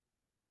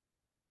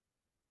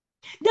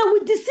 They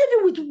will deceive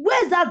you with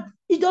words that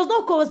it does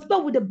not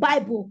correspond with the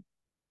Bible.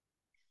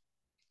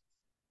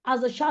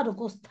 As a child of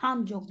God,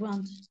 stand your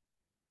ground.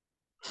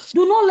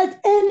 Do not let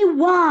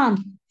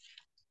anyone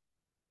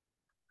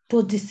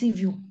to deceive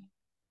you.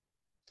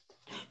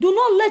 Do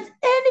not let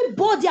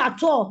anybody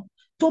at all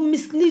to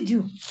mislead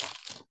you.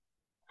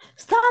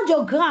 Stand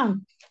your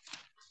ground.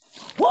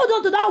 Hold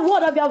on to that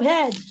word that you have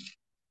heard.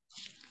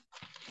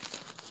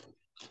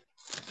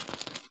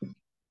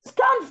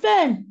 Stand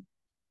firm.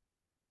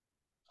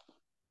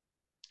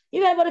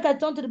 If anybody can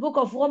turn to the book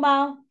of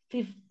Romans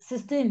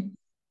 16,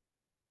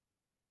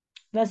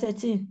 verse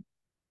 18.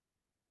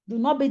 Do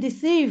not be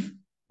deceived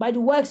by the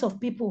works of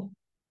people.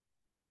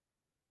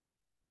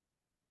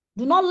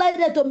 Do not let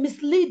them to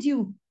mislead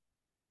you.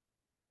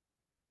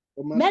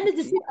 Many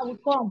deceivers will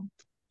come,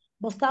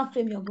 but stand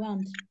firm your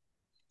ground.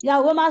 Yeah,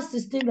 Romans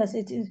 16, verse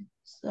 18.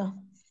 So.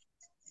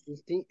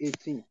 16,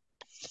 18.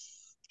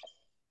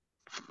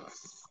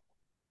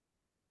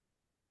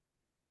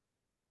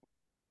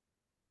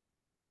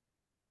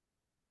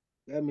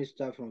 Let me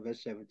start from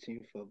verse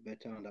 17 for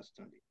better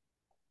understanding.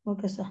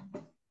 Okay, sir.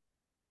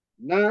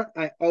 Now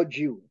I urge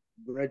you,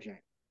 brethren,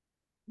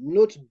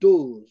 note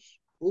those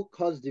who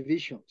cause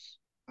divisions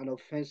and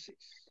offenses,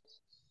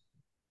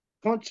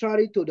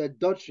 contrary to the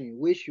doctrine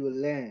which you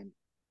learn,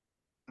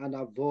 and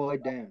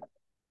avoid them.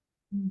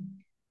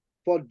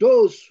 For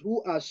those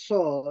who are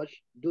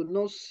such do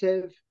not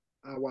serve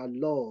our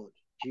Lord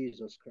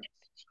Jesus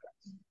Christ,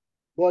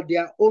 but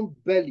their own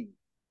belly,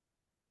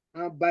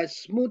 and by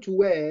smooth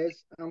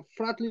words and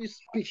flattery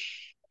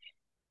speech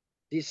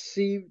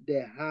deceive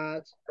the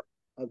hearts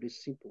of the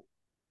simple.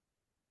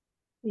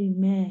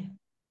 Amen.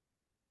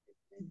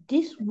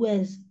 These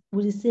words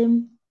with the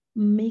same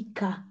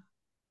maker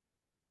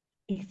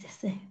is the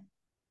same.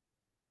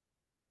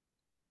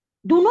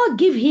 Do not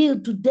give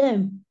heed to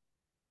them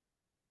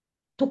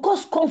to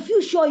cause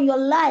confusion in your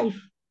life,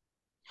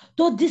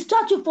 to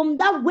distract you from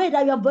that way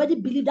that you have already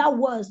believed that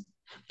was,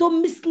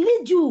 to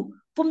mislead you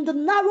from the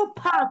narrow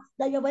path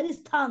that you have already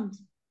stand.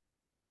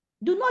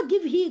 Do not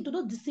give heed to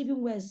those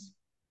deceiving words.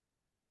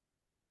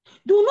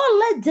 Do not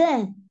let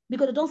them,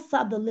 because they don't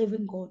serve the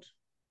living God.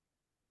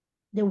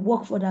 They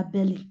work for their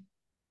belly.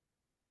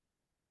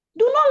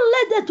 Do not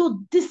let them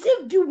to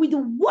deceive you with the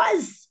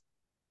words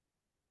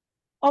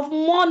of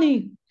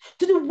money,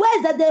 to the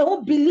words that they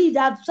don't believe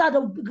that have tried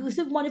to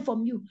receive money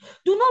from you.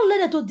 Do not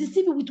let them to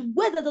deceive you with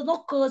words that do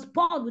not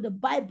correspond with the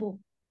Bible,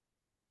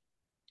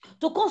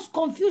 to cause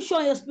confusion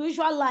in your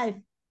spiritual life,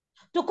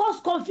 to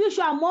cause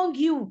confusion among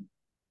you.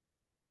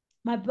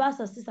 My brothers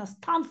and sisters,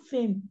 stand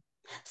firm.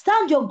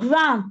 Stand your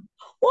ground.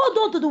 Hold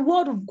on to the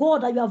word of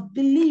God that you have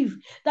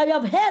believed, that you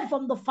have heard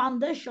from the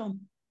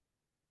foundation.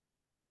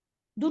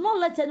 Do not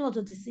let anyone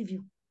to deceive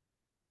you.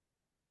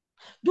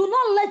 Do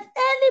not let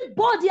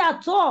anybody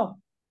at all.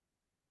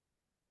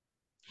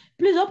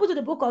 Please open to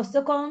the book of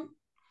 1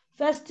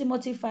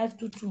 Timothy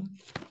 5:2.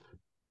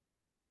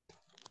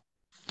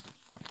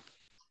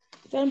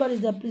 If anybody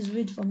is there, please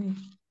read for me.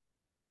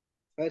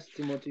 1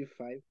 Timothy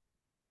 5.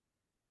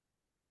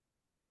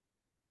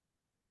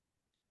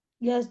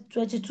 Yes,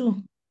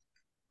 22.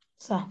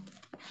 Sir.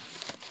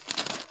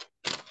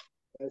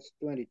 Verse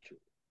 22.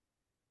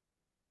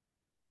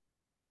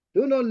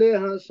 Do not lay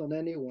hands on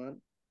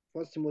anyone.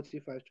 1 Timothy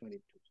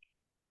 5:22.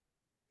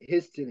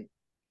 Hastily,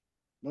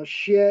 nor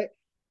share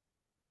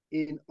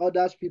in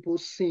others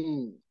people's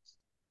sins.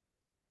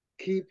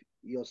 Keep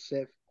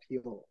yourself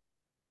pure.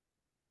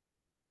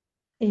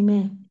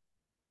 Amen.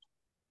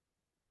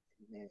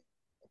 Amen.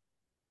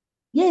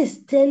 Yes,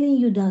 telling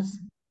you that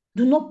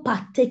do not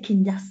partake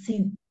in their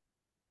sin.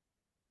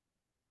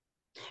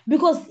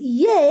 Because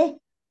yeah,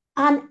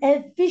 and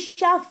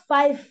Ephesians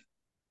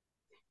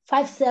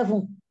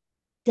 5:7,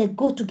 they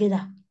go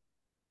together.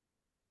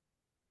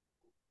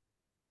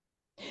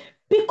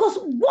 Because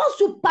once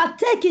you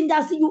partake in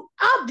that sin, you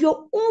have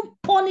your own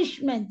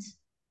punishment.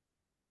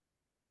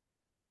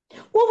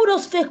 Over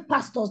those fake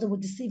pastors, they will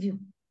deceive you.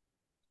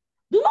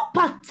 Do not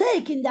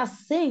partake in their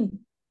sin.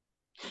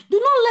 Do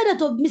not let it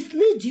to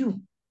mislead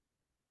you.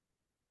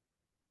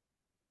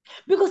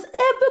 Because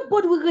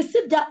everybody will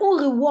receive their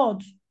own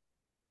reward.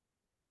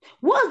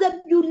 Once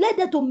that you let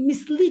them to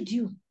mislead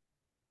you,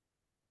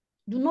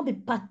 do not be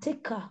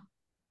partaker.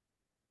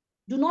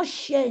 Do not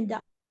share in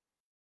that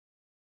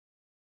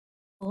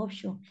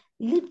corruption.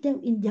 Leave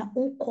them in their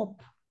own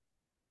cup.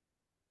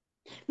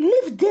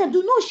 Leave them.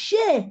 Do not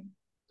share.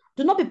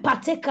 Do not be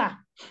partaker.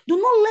 Do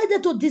not let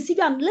them to deceive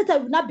you and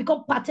later not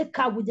become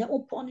partaker with their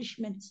own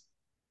punishment.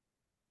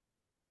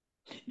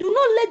 Do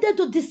not let them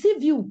to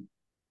deceive you.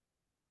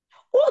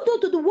 Hold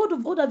on to the word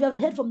of God that you have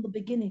heard from the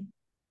beginning.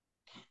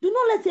 Do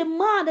not let a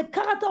man, the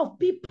character of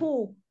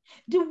people,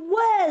 the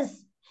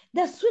words,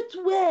 the sweet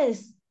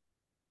words,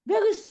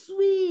 very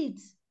sweet.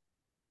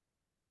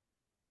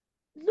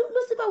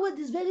 Lucifer word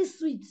is very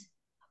sweet.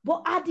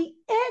 But at the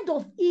end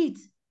of it,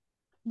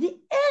 the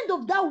end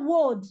of that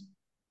word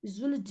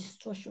is really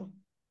destruction.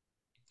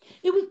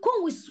 It will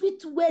come with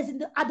sweet words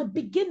at the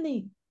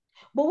beginning.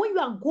 But when you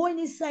are going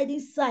inside,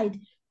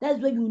 that's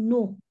when you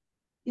know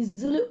it's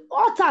really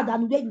hotter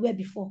than where you were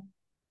before.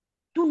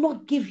 Do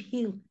not give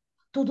heed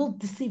to those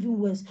deceiving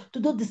words, to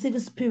those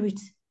deceiving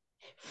spirits.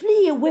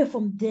 Flee away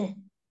from there.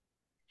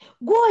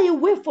 Go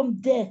away from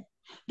there.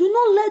 Do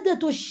not let them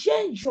to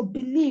change your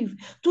belief,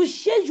 to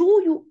change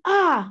who you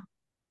are.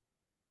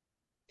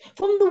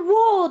 From the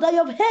word that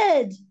you have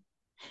heard,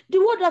 the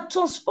word that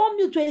transformed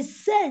you to a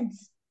saint.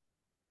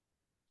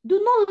 Do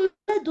not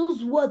let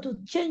those words to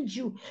change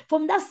you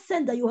from that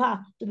saint that you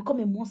are to become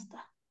a monster,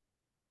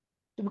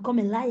 to become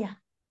a liar,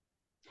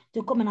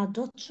 to become an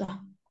adulterer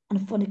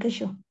and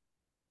fornication,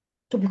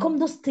 to become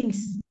those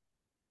things.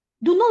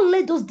 Do not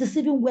let those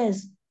deceiving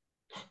words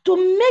to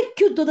make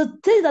you to the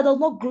things that does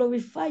not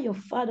glorify your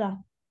Father.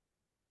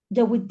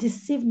 They will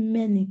deceive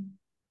many.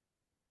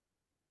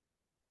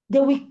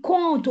 They will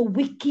come to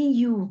weaken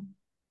you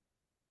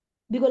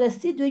because they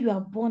see the way you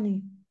are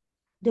born.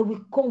 They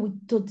will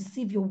come to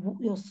deceive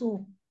your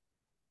soul.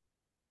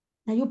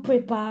 Now you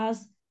pray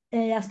past,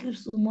 I sleep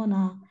so more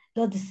now,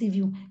 they'll deceive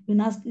you. You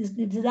not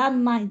sleep. That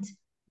night,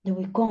 they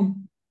will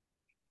come.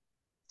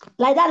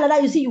 Like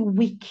that, you see you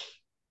weak.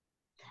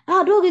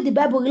 Don't read the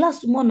Bible, relax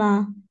tomorrow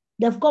now.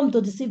 They've come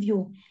to deceive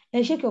you.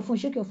 And shake your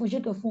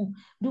phone.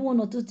 Do one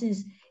or two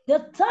things. The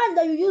time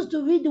that you used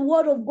to read the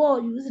word of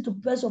God, you use it to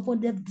press your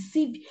phone. They've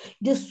deceived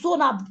the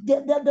soul up.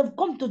 They've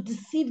come to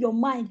deceive your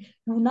mind.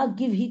 You will not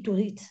give heed to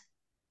it.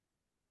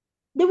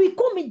 They will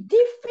come in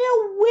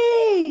different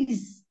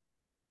ways.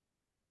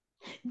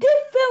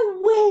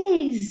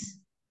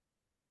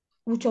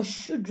 With your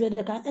children.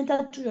 They can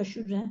enter through your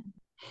children,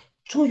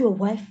 through your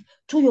wife,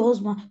 through your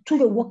husband, through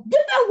your work.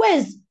 Different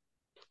ways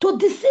to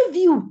deceive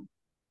you.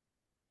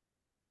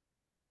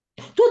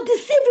 To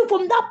deceive you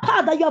from that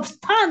path that you have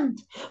stand,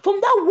 from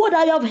that word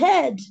that you have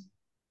heard.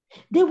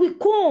 They will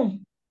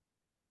come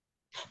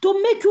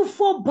to make you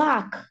fall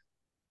back.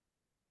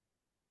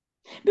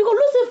 Because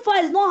Lucifer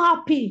is not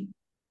happy.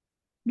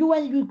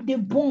 They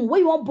born, where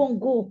you want born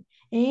go.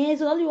 So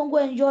only you want to go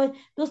enjoy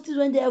those things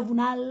when they have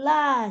not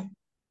lie.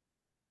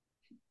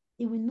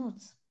 It will not.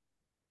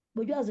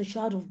 But you as a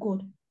child of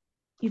God,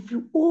 if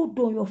you hold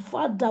on, your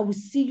Father will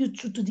see you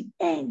through to the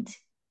end.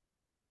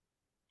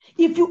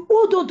 If you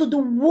hold on to the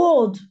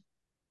word,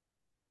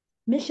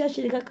 Meshach,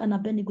 Shadrach, and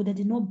Abednego, they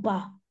did not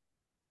bow.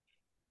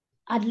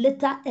 At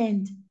later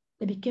end,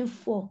 they became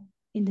four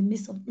in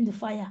the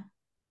fire.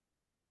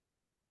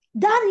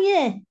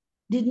 Daniel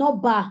did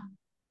not bow.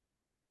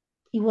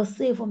 He was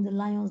saved from the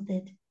lion's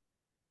den.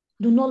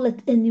 Do not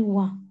let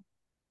anyone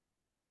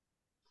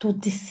to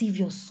deceive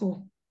your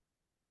soul.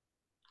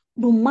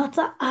 No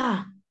matter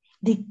how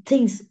the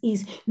things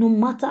is, no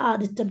matter how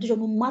the temptation,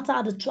 no matter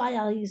how the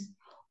trial is,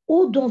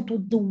 hold on to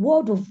the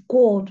word of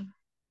God,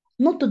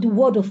 not to the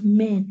word of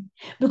men,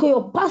 because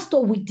your pastor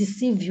will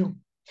deceive you.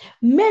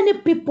 Many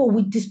people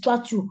will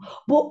distract you,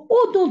 but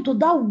hold on to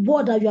that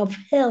word that you have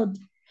held,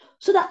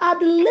 so that at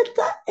the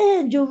later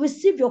end, you'll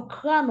receive your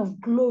crown of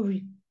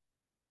glory.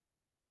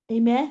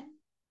 Amen.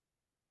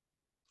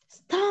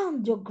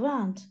 Stand your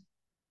ground.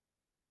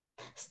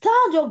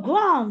 Stand your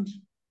ground.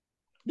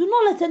 Do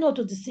not let anyone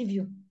to deceive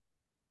you.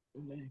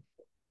 Amen.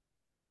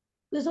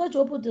 Please want to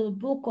open the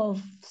book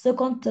of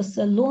 2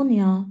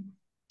 Thessalonians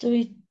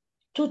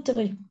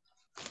 3:2-3.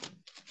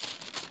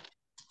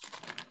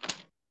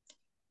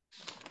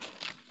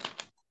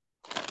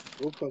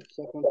 Book of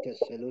 2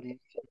 Thessalonians.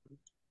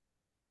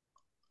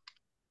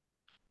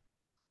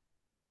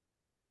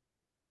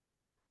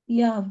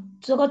 Yeah,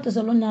 2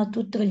 Thessalonians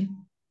 2:3.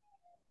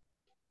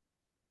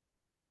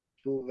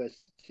 2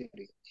 verse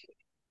 3.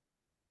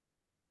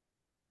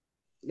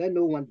 Let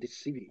no one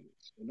deceive you.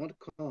 Do not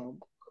come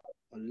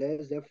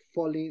unless the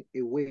falling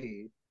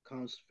away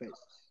comes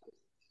first.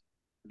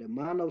 The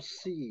man of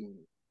sin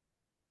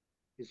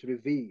is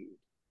revealed,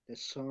 the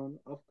son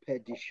of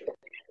perdition.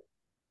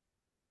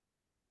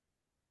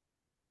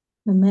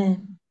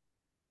 Amen.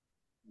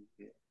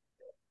 Yeah.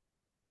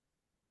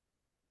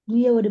 Do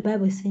you hear what the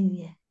Bible is saying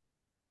here?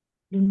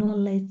 Do not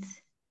let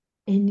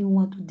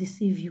anyone to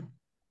deceive you.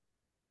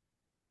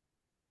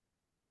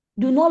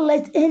 Do not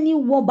let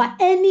anyone by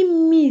any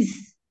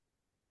means.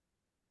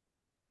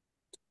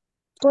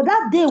 For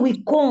that day will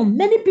come.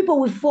 Many people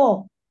will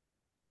fall.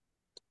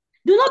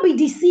 Do not be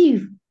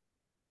deceived.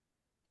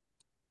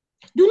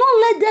 Do not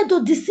let them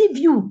to deceive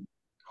you.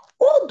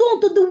 Hold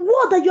on to the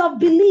word that you have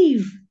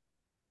believed.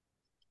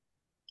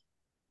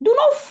 Do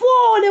not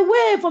fall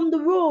away from the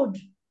road.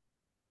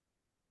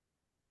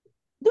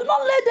 Do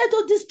not let them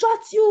to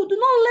distract you. Do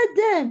not let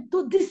them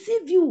to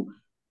deceive you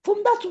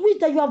from that which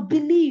that you have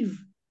believed.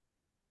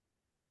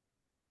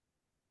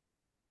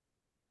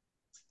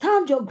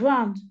 Stand your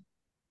ground.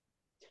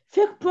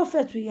 Fake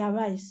prophets will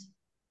arise.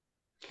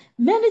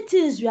 Many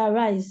things will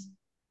arise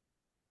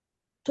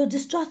to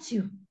distract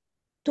you,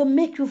 to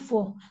make you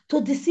fall,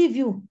 to deceive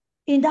you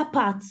in that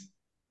path.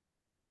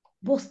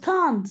 But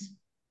stand.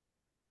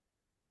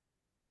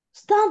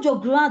 Stand your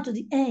ground to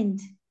the end.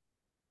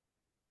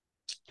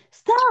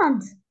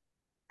 Stand.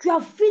 You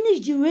have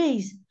finished the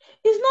race.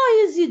 It's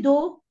not easy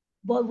though,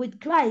 but with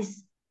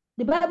Christ,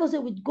 the Bible says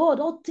with God,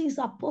 all things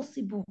are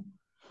possible.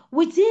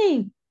 With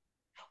Him,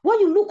 when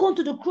you look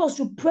onto the cross,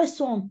 you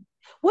press on.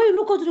 When you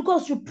look onto the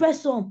cross, you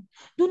press on.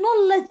 Do not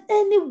let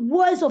any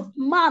words of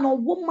man or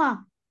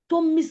woman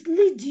to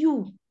mislead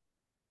you.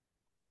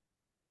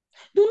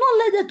 Do not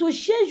let it to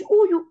change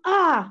who you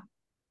are.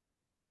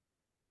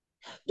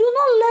 Do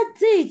not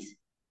let it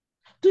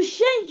to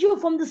change you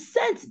from the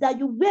sense that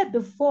you were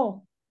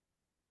before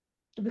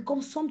to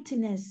become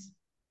something else.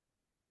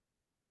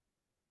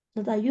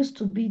 That I used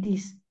to be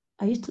this.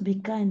 I used to be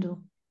kind of,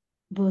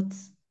 but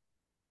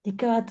the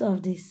character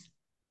of this,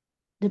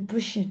 the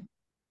preaching.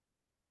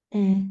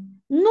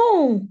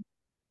 No,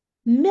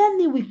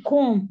 many will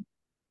come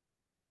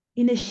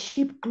in a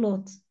sheep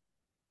cloth,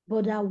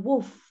 but are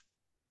wolf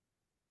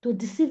to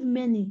deceive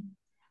many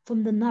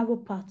from the narrow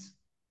path,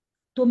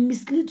 to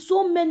mislead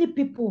so many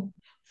people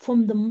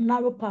from the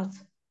narrow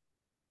path.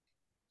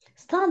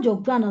 Stand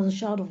your ground as a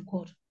child of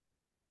God.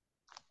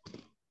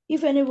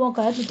 If anyone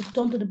can help me to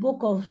turn to the book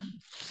of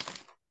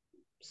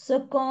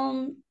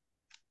 2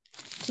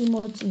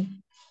 Timothy,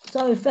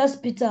 sorry, 1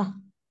 Peter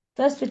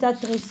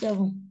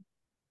 3:7.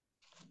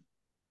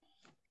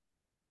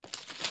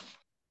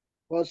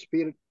 First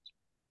Peter.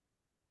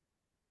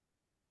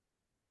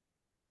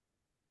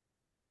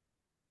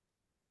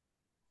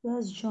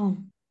 First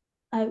John,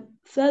 I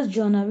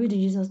read in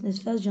Jesus' name.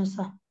 1 John,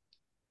 sir.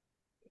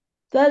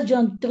 1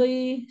 John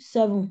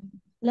 3:7.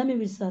 Let me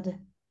read that.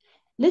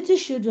 Little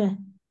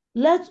children,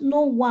 let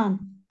no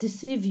one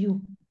deceive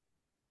you.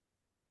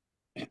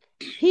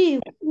 He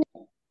who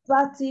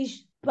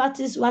practice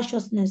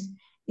righteousness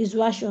is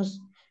righteous,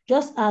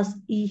 just as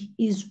he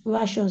is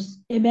righteous.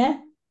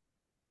 Amen.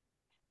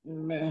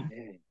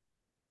 Amen.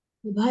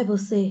 The Bible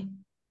says,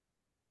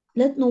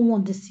 let no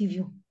one deceive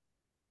you.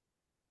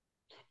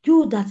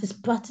 You that is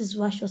practice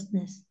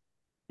righteousness,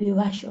 be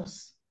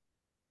righteous.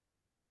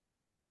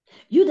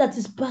 You that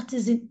is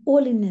practicing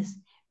holiness,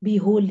 be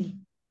holy.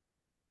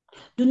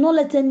 Do not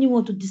let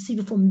anyone to deceive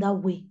you from that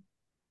way.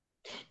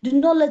 Do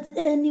not let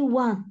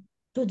anyone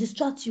to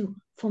distract you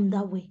from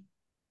that way.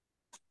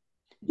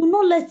 Do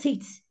not let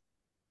it.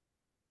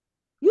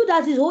 You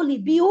that is holy,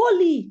 be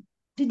holy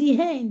to the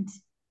end.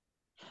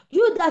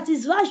 You that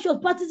is righteous,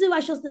 practicing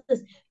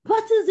righteousness,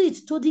 practice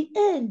it to the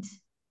end.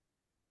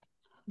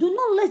 Do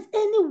not let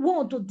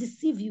anyone to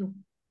deceive you.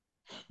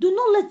 Do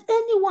not let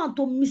anyone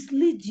to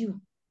mislead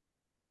you.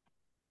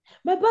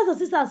 My brothers and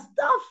sisters,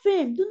 stand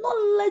firm. Do not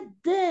let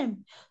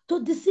them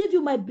to deceive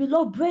you, my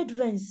beloved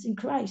brethren in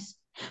Christ.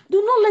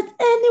 Do not let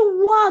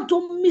anyone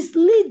to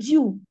mislead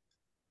you.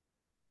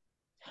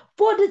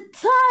 For the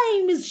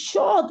time is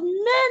short.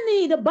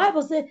 Many, the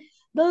Bible says,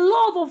 the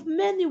love of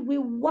many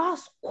will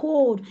wax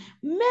cold.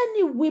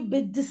 Many will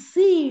be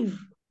deceived.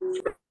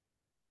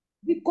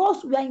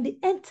 Because we are in the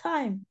end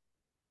time.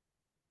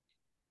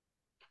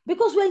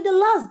 Because we're in the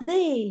last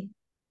day.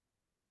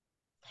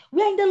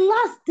 We are in the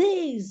last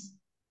days.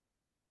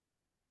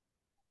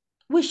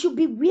 We should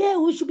be aware,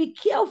 we should be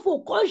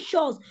careful,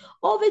 conscious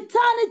of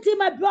eternity,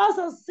 my brothers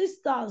and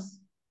sisters.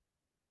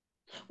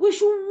 We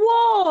should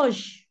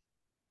watch.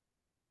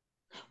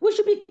 We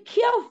should be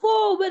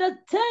careful with the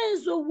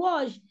things we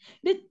watch,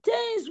 the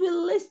things we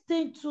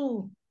listen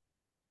to.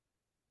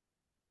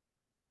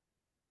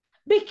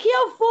 Be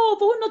careful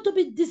for we not to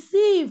be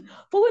deceived,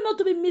 for we not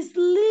to be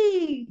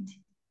misled,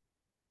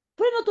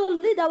 for we not to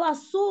lead our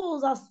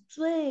souls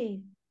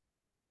astray.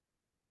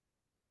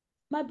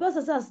 My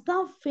brothers and sisters,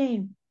 stand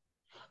firm.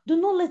 Do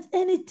not let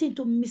anything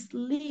to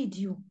mislead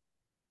you.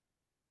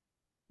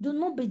 Do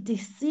not be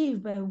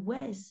deceived by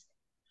words.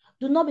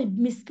 Do not be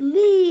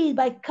misled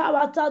by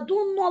character.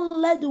 Do not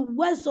let the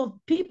words of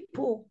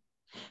people,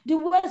 the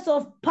words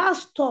of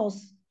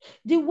pastors,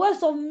 the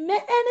words of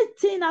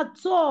anything at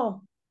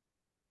all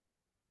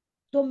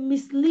to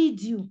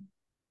mislead you.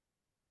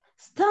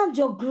 Stand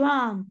your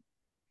ground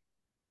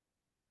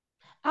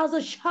as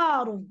a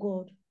child of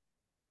God.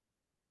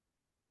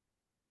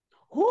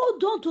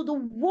 Hold on to the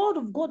word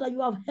of God that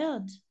you have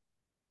heard.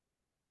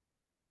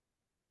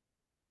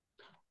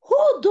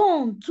 Hold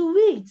on to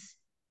it.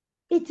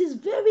 It is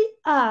very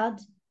hard,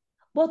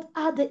 but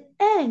at the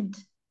end,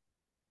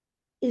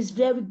 is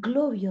very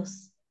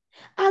glorious.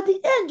 At the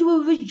end, you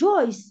will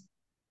rejoice.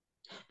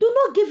 Do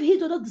not give heed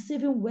to the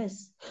deceiving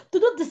words, to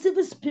the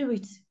deceiving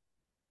spirit.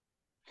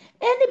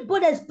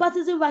 Anybody that is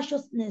practicing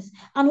righteousness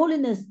and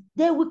holiness,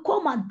 they will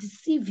come and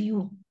deceive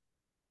you.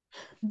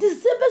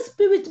 Deceiving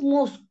spirit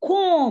must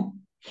come.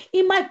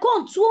 It might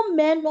come through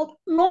men, not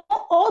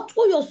or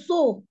through your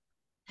soul.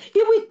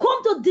 It will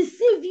come to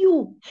deceive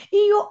you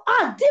in your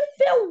heart.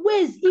 Different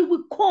ways it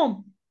will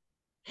come.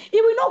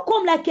 It will not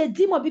come like a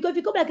demon, because if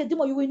you come like a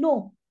demon, you will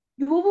know.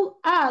 You will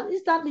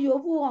instantly you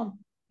overrun.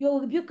 You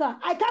will rebuke her.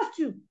 I cast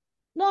you.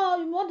 No,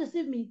 you won't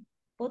deceive me.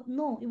 But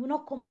no, it will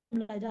not come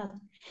like that.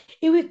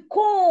 It will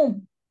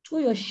come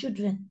through your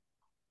children,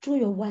 through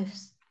your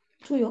wives,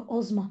 through your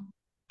husband,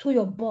 through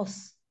your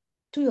boss,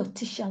 through your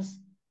teachers,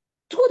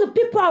 through the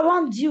people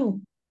around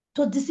you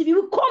to deceive you.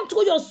 It will come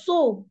through your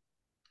soul.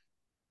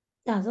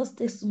 Yeah, just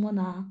take someone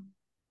now.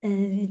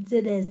 And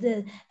take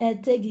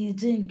the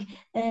drink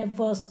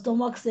for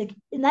stomach sake.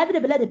 In every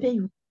day, they pay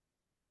you.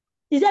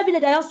 Is every day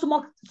they have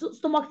stomach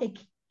ache?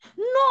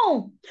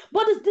 No,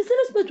 but the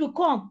deceiving spirit will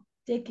come.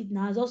 Take it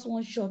now, just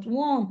one shot,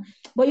 one.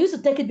 But you used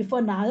to take it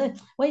before now.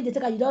 When you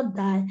take it, you don't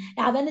die.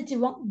 You have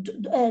anything wrong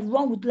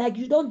with, like,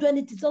 you don't do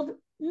anything. So it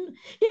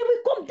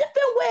will come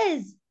different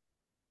ways.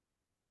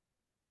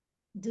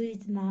 Do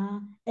it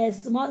now.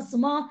 Small,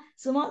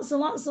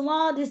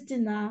 this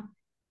thing now.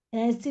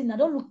 Still now,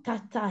 don't look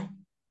that time.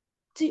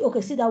 See,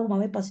 okay, see that woman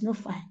when pass, no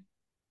fine.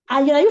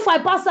 And you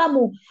find pass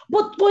more.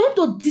 But for him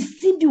to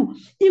deceive you,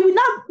 he will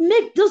not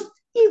make those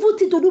evil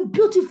things to do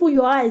beautiful in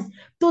your eyes,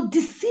 to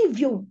deceive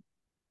you.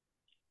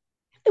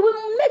 It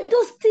will make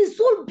those things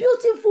so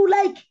beautiful,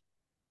 like.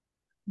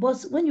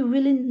 But when you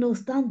really know,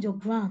 stand your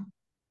ground,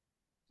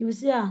 you will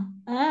say,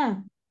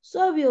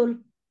 sorry,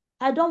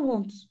 I don't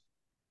want.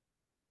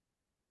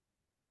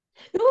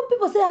 You know,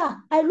 people say,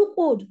 I look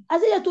old. I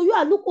say, yeah, to you,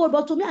 I look old,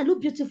 but to me, I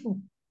look beautiful.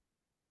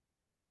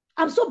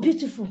 I'm so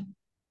beautiful.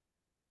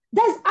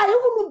 I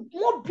even look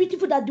more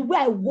beautiful than the way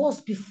I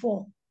was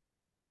before.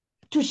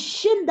 To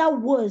shame that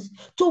words,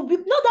 to be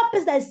not that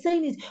person that is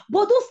saying it,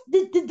 but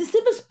the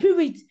deceiving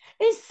spirit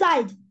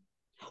inside.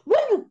 When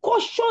you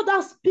caution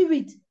that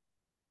spirit,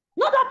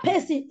 not that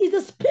person, it's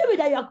the spirit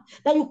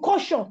that you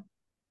caution.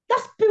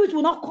 That spirit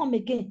will not come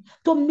again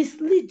to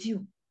mislead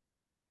you.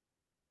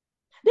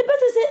 The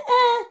person say,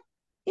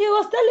 he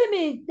was telling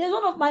me, there's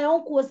one of my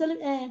uncle was telling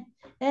me,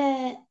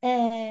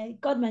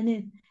 called my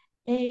name.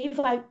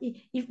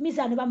 If me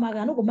say I never marry,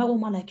 I don't go marry a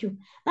woman like you.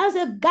 Now I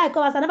say, guy,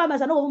 come, I never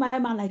marry, I don't go marry a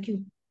man like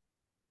you.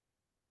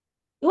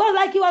 It was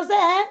like he was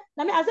saying,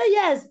 I said,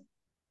 yes.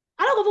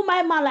 I don't go for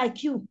my man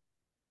like you.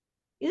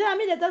 He said,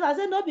 I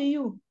said, no, be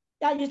you.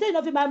 Yeah, you say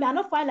nothing about me, I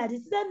not fine like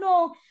this. He said,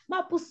 no,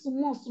 ma put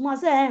small. I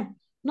said,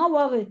 no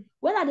worry.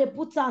 When are they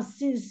put on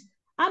since?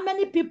 How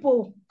many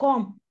people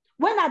come?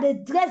 When are they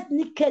dressed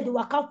naked, they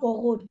walk out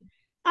for road?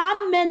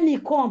 How many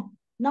come?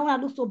 Now when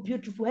I look so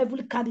beautiful,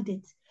 every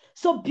candidate.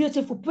 So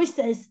beautiful.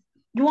 Princess,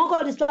 you won't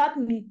go distract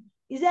me.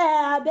 He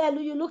said, Abel,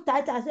 you look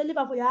tight. I said, leave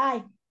her for your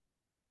eye.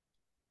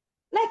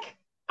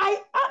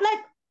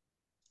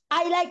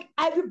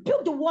 I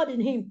rebuke the word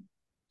in him.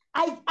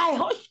 I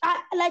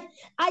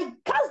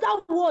cast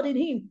that word in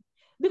him,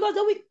 because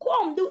they will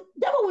come. The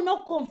devil will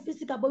not come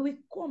physical, but will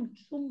come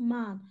through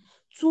man,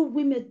 through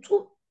women,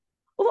 through.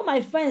 Over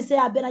my friends say,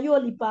 I bet you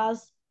only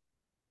pass.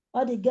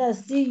 All the girls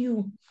see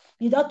you.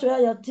 You don't throw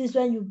your things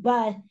when you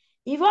buy.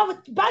 If you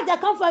have bag that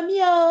come from me,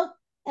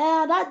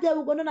 that day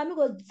we're gonna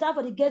go start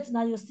for the gate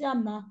now. You see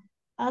them now.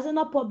 I say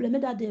no problem.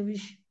 Make that they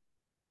reach.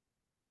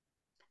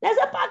 There's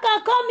a pack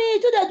can come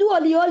in. Do they do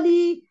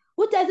oli?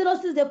 Who tells you those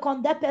things? They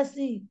condemn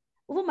person.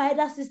 Even my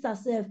elder sister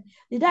self,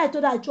 the day I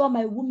told her I throw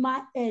my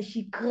woman hair,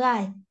 she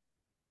cried.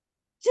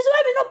 She said,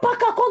 why me no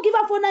pack her come give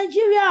her for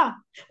Nigeria?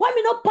 Why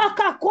me no pack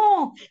her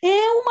come?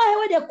 Woman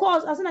where they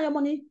cost? I said, now your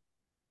money.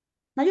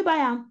 Now you buy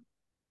them.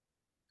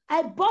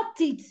 I bought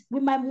it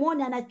with my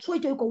money and I throw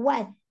it to you.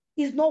 Why?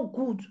 It's not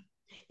good.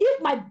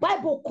 If my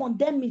Bible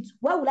condemn it,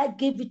 why would I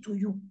give it to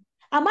you?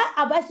 Am I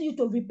advising you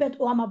to repent,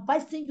 or am I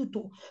advising you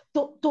to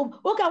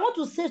okay, I want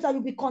to say that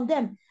you'll be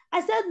condemned?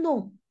 I said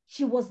no.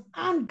 She was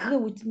angry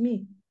with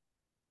me.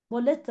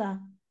 But later,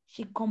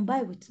 she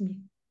combined with me.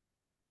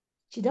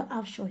 She don't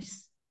have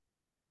choice.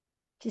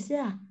 She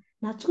said,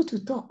 na true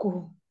to talk,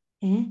 oh.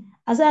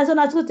 I said,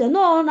 na true to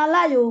no, na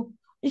lie, oh.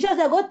 She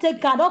said, go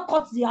take her, I don't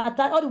cut the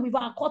attack, all the weaver,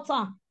 I cut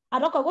her. I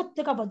don't go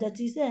take her for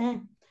dirty. He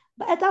said,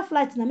 but at that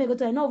flight, na me go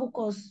to her, no,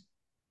 because,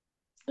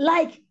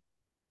 like,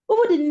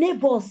 over the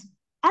neighbors,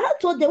 I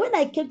don't told them when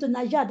I came to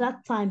Nigeria at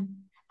that time,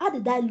 how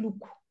did I look?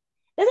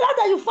 They said,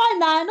 after you find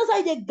now, I know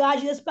how they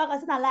gauge, you spark. I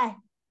said, I lie.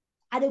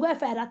 I did go at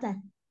that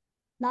time.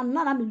 Now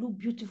I look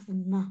beautiful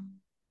now.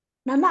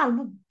 Now I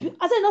look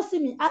beautiful. I said, not see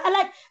me.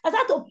 I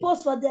started to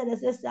post for them.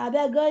 They say, I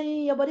beg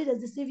going, your body does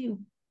deceive you.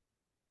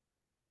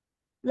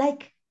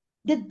 Like,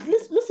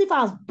 Lucifer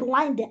has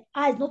blinded their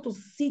eyes not to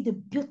see the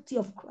beauty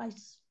of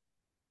Christ.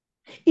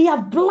 He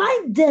has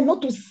blinded them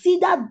not to see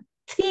that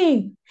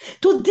thing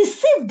to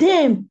deceive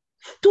them,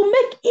 to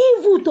make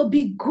evil to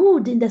be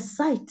good in the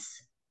sight.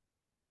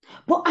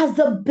 But as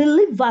a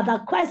believer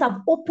that Christ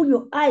have opened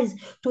your eyes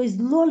to his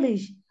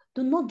knowledge,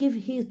 do not give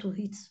heed to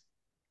it.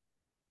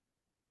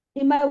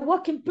 In my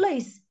working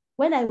place,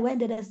 when I went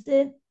there, I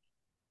said,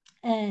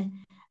 I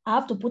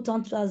have to put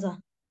on trouser.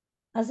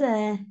 I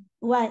said,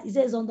 why? He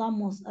says under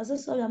must. I said,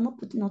 sorry, I'm not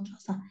putting on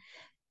trouser.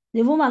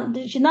 The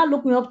woman, she now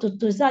looked me up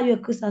to say, are you a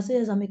Christian? I said,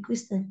 yes, I'm a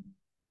Christian.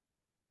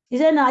 He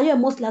said, no, are you a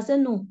Muslim? I said,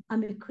 no,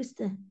 I'm a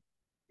Christian.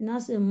 And I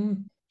said,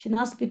 she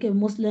now speak a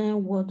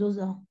Muslim word. Those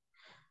are.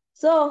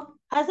 So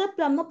I said,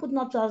 I'm not putting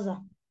on trouser.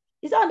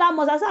 He said, that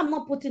must. I said, I'm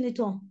not putting it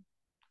on.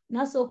 And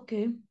that's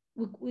okay.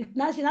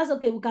 That's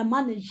okay, we can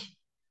manage.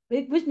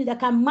 Which means they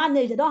can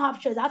manage. They don't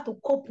have choice. They have to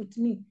cope with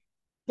me.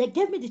 They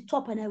gave me the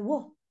top and I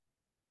wore.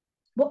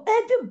 But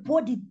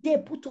everybody there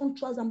put on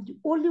trousers. I'm the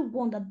only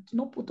one that did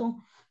not put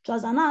on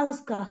trousers. And I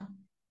asked her,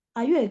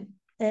 are you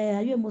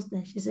a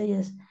Muslim? She said,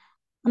 yes.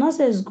 And I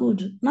said, it's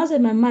good. And I said,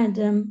 in my mind,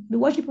 be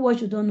worshiping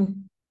what you don't know.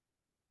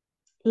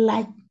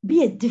 Like,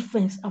 be a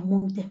difference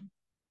among them.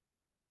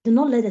 Do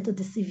not let it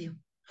deceive you.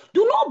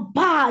 Do not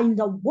bow in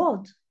the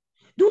word.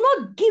 Do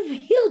not give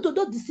heed to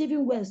those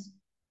deceiving words.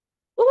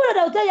 People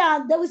that will tell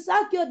you, they will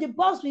sack you, the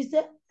boss will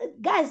say,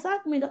 guys,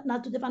 sack me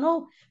not today. If I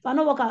know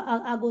work,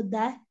 I go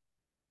die.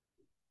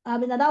 I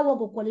mean, that work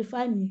will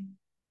qualify me.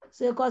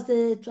 So because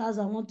the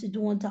trouser I want to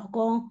do one to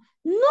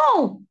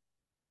no.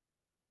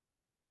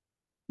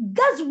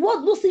 That's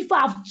what Lucifer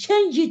have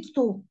changed it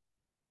to.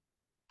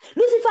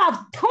 Lucifer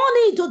have turned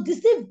it to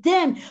deceive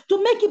them,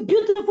 to make it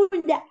beautiful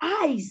in their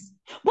eyes.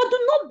 But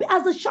do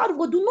not, as a child of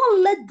God, do not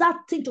let that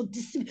thing to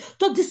deceive,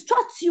 to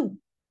distract you.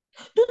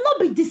 Do not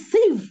be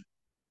deceived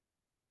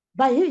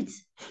by it.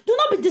 Do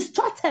not be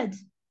distracted.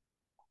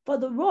 For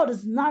the road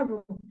is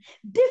narrow.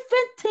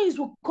 Different things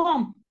will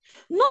come.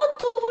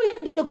 Not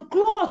only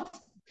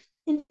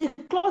in the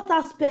cloth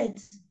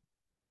aspect,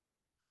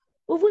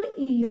 even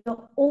in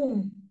your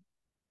home,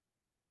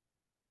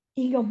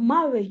 in your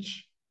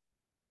marriage.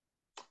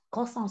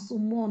 Cause I'm so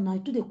more now,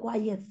 do the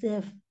quiet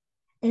self.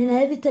 And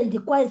every time you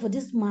quiet for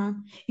this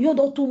man, you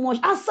don't do too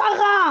much.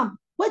 Asaram,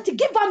 wait to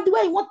give him the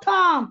way you want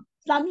time.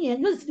 You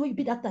know this is the way you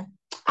be that time.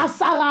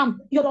 Asaram,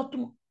 you don't too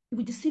much. He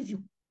will deceive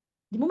you.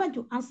 The moment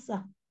you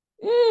answer,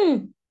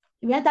 you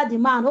enter the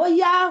man. Oh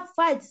yeah,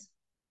 fight.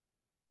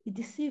 He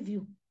deceive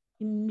you.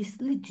 He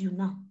mislead you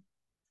now.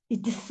 He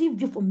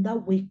deceive you from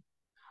that way.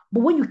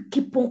 But when you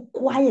keep on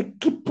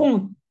quiet, keep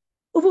on.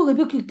 Over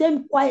rebuke you, tell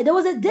me quiet. There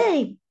was a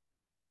day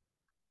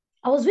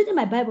I was reading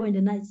my Bible in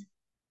the night.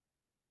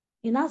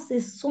 And I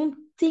says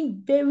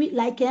something very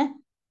like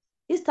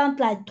instant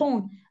like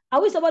tone. I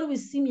wish somebody will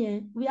see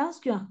me. We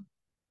ask you,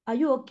 are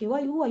you okay?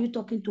 Who are you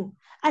talking to?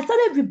 I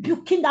started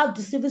rebuking that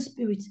deceiving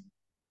spirit.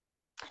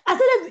 I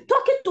started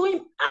talking to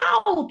him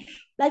out,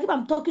 like if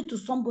I'm talking to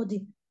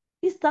somebody.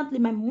 Instantly,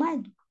 my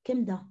mind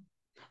came down.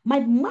 My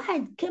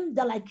mind came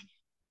down like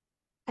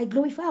I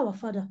glorify our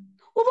Father.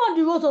 Over on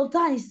the road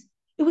sometimes,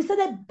 we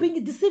started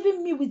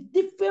deceiving me with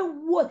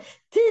different words,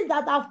 things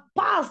that have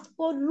passed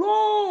for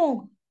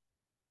long.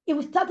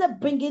 It started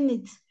bringing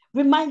it,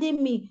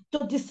 reminding me, to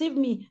deceive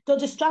me, to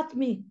distract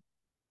me.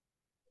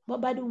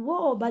 But by the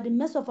word, by the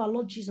mercy of our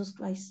Lord Jesus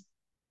Christ,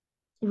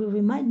 He will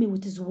remind me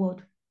with His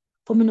word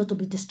for me not to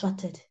be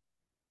distracted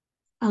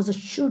as a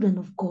children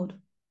of God.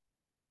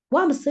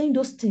 Why I'm saying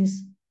those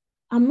things,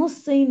 I'm not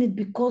saying it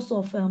because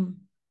of, I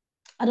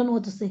don't know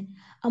what to say.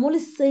 I'm only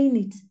saying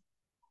it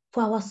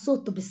for our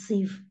soul to be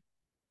saved.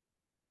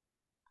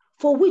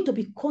 For we to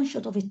be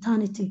conscious of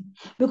eternity.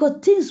 Because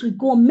things will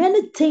go,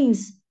 many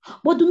things,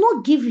 but do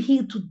not give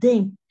heed to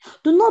them.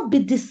 Do not be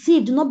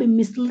deceived. Do not be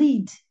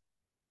misled.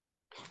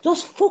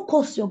 Just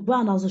focus your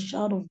ground as a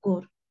child of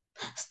God.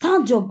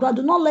 Stand your ground.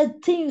 Do not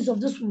let things of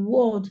this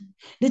world,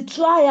 the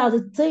trial,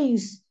 the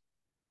things,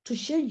 to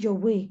change your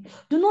way.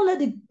 Do not let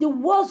the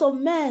words of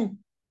men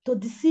to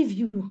deceive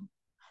you.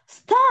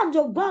 Stand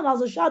your ground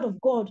as a child of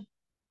God.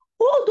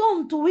 Hold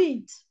on to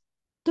it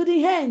to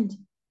the end.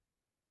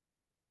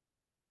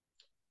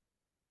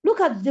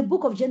 Look at the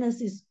book of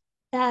Genesis.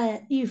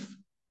 If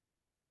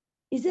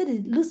he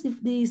said Lucifer,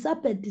 the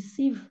serpent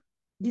deceive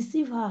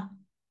her.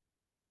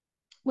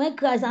 When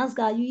Christ asked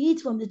her, you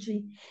eat from the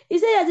tree. He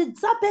said, yes, the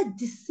serpent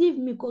deceived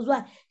me because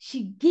why?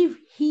 She gave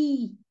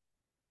heed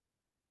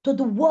to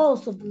the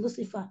words of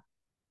Lucifer.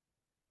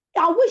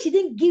 I wish she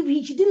didn't give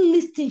heed. She didn't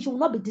listen. She will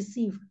not be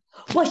deceived.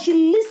 But she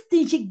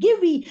listened. She gave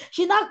heed.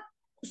 She not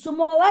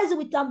summarize it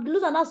with them.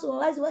 And not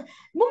summarize it. The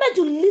moment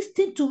you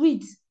listen to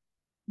it,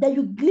 that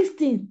you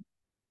listen,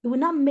 it will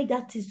not make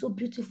that thing so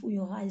beautiful in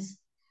your eyes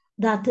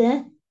that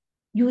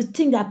you will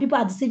think that people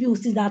are deceiving you,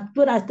 see that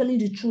people are telling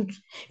the truth.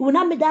 It will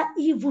not make that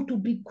evil to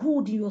be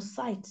good in your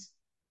sight.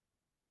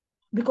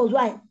 Because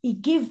why? He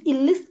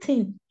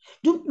listen.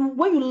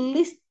 When you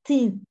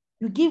listen,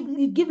 you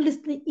give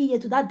listening ear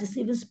to that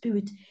deceiving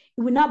spirit.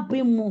 It will not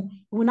bring more.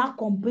 It will not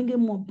come bringing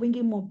more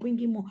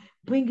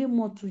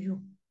to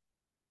you.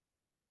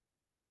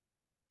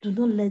 Do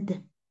not let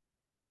them.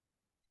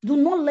 Do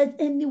not let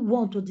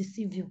anyone to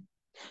deceive you.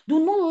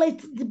 Do not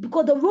let it,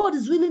 because the road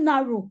is really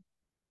narrow.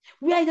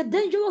 We are in a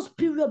dangerous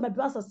period, my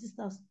brothers and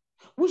sisters.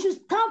 We should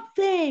stand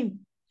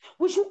firm.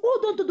 We should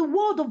hold on to the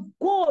word of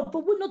God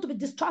for we not to be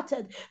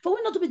distracted, for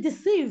we not to be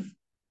deceived.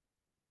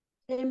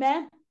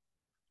 Amen.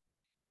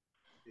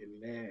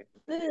 Amen.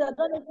 Please, I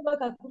don't know if I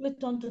can quickly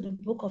turn to the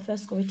book of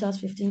 1 Corinthians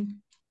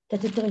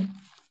 15:33.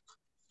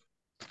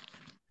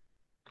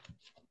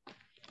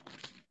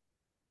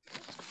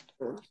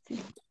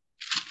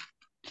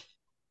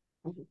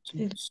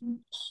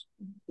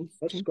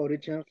 First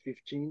Corinthians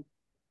 15,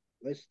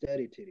 verse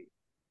 33.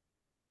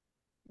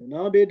 Do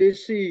not be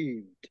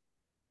deceived.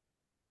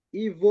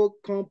 Evil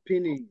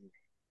company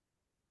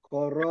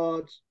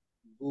corrupts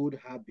good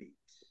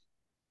habits.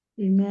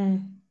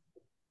 Amen.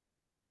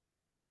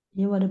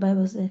 Hear what the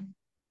Bible says.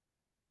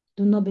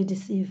 Do not be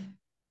deceived.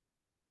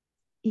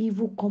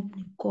 Evil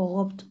company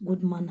corrupt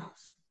good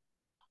manners,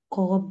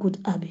 corrupt good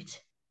habits.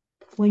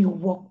 When you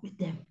walk with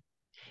them,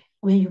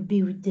 when you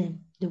be with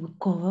them, they will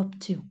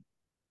corrupt you.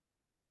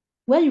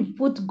 When you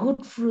put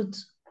good fruit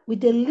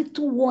with a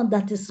little one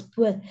that is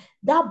spread,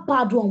 that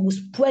bad one will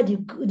spread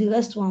the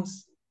rest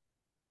ones.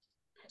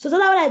 So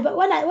that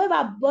when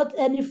I bought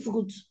any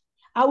fruit,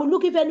 I will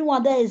look if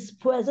anyone there is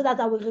spread so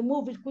that I will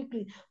remove it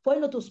quickly for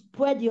you not to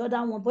spread the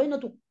other one, for you not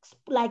to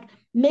like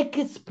make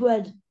it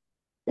spread.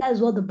 That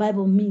is what the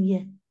Bible means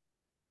here.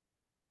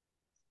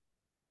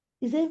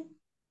 He said,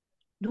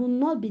 do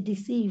not be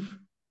deceived.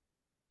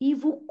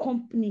 Evil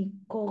company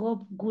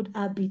corrupt good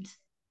habits,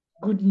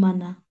 good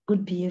manner,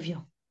 good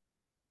behavior.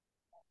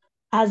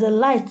 As a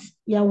light,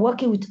 you are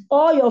working with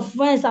all your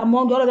friends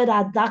among all of it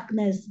are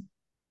darkness.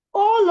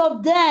 All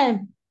of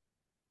them.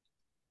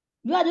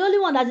 You are the only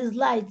one that is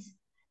light.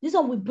 This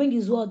one will bring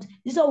his word.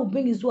 This one will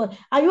bring his word.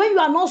 And when you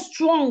are not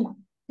strong,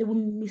 they will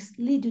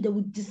mislead you. They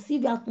will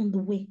deceive you out from the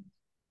way.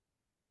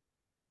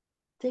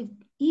 The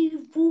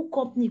evil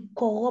company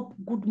corrupt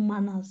good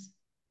manners,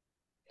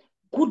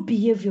 good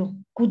behavior,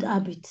 good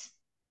habits.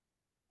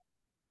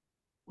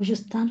 We should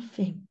stand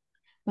firm,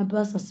 my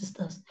brothers and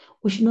sisters.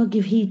 We should not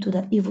give heed to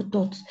the evil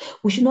thoughts.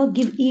 We should not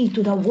give heed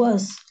to the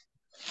words.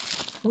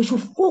 We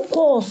should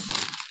focus.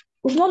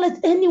 We should not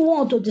let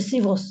anyone to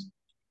deceive us.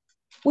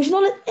 We should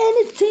not let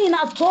anything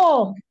at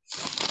all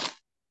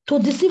to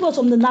deceive us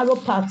from the narrow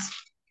path.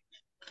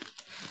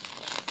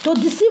 To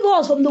deceive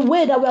us from the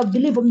way that we have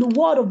believed, from the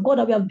word of God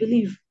that we have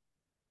believed.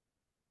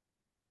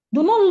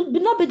 Do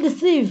not be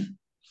deceived.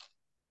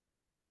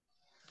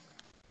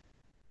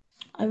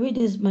 I read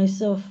this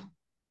myself.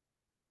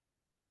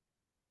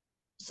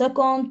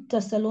 2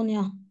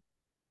 Thessalonians.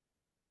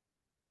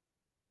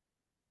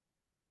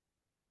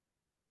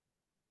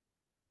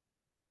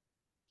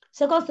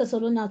 2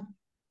 Thessalonians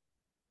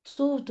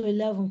 2 to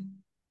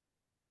 11.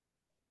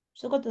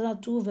 2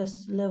 Thessalonians 2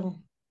 verse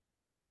 11.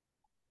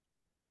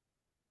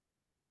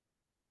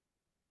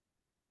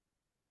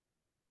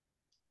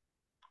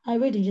 I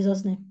read in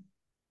Jesus' name.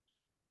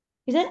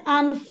 He said,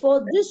 and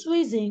for this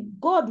reason,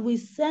 God will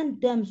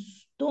send them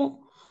stone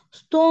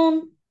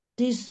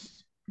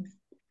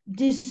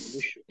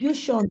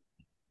distribution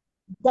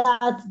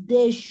that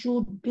they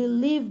should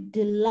believe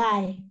the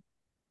lie.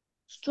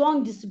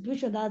 Strong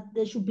distribution that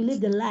they should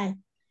believe the lie.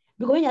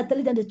 Because when you're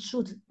telling them the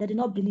truth, they do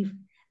not believe.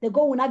 The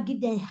God will not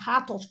give them a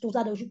heart of stone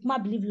that they should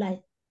not believe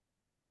lie.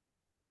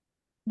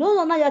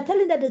 No, now you're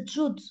telling them the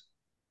truth.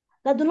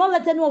 That do not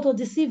let anyone to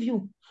deceive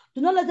you.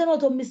 Do not let anyone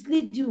to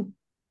mislead you.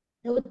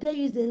 They will tell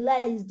you the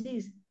lie is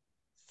this.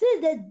 See,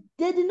 they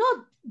did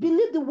not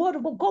believe the word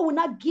of God. God will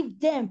not give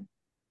them.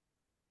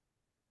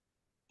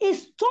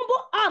 It's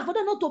stumble hard for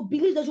them not to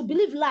believe. They should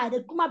believe lie.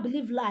 They come and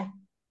believe lie.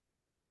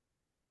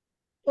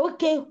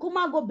 Okay, come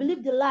and go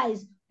believe the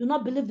lies. Do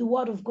not believe the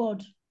word of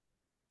God.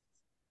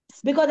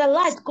 Because the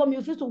light come, you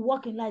refuse to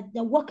walk in light. They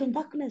walk in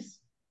darkness.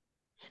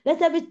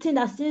 Let everything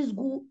that seems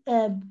good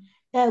in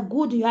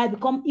your eye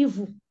become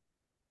evil.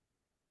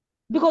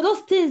 Because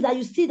those things that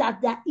you see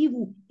that they're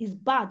evil is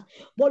bad.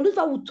 But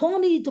Lucifer will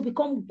turn it to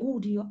become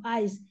good in your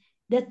eyes.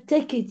 They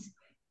take it.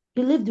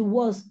 Believe the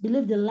words.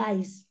 Believe the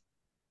lies.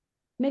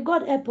 May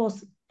God help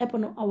us, help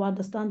our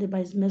understanding by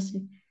his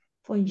mercy.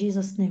 For in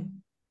Jesus'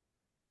 name.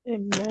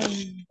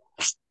 Amen.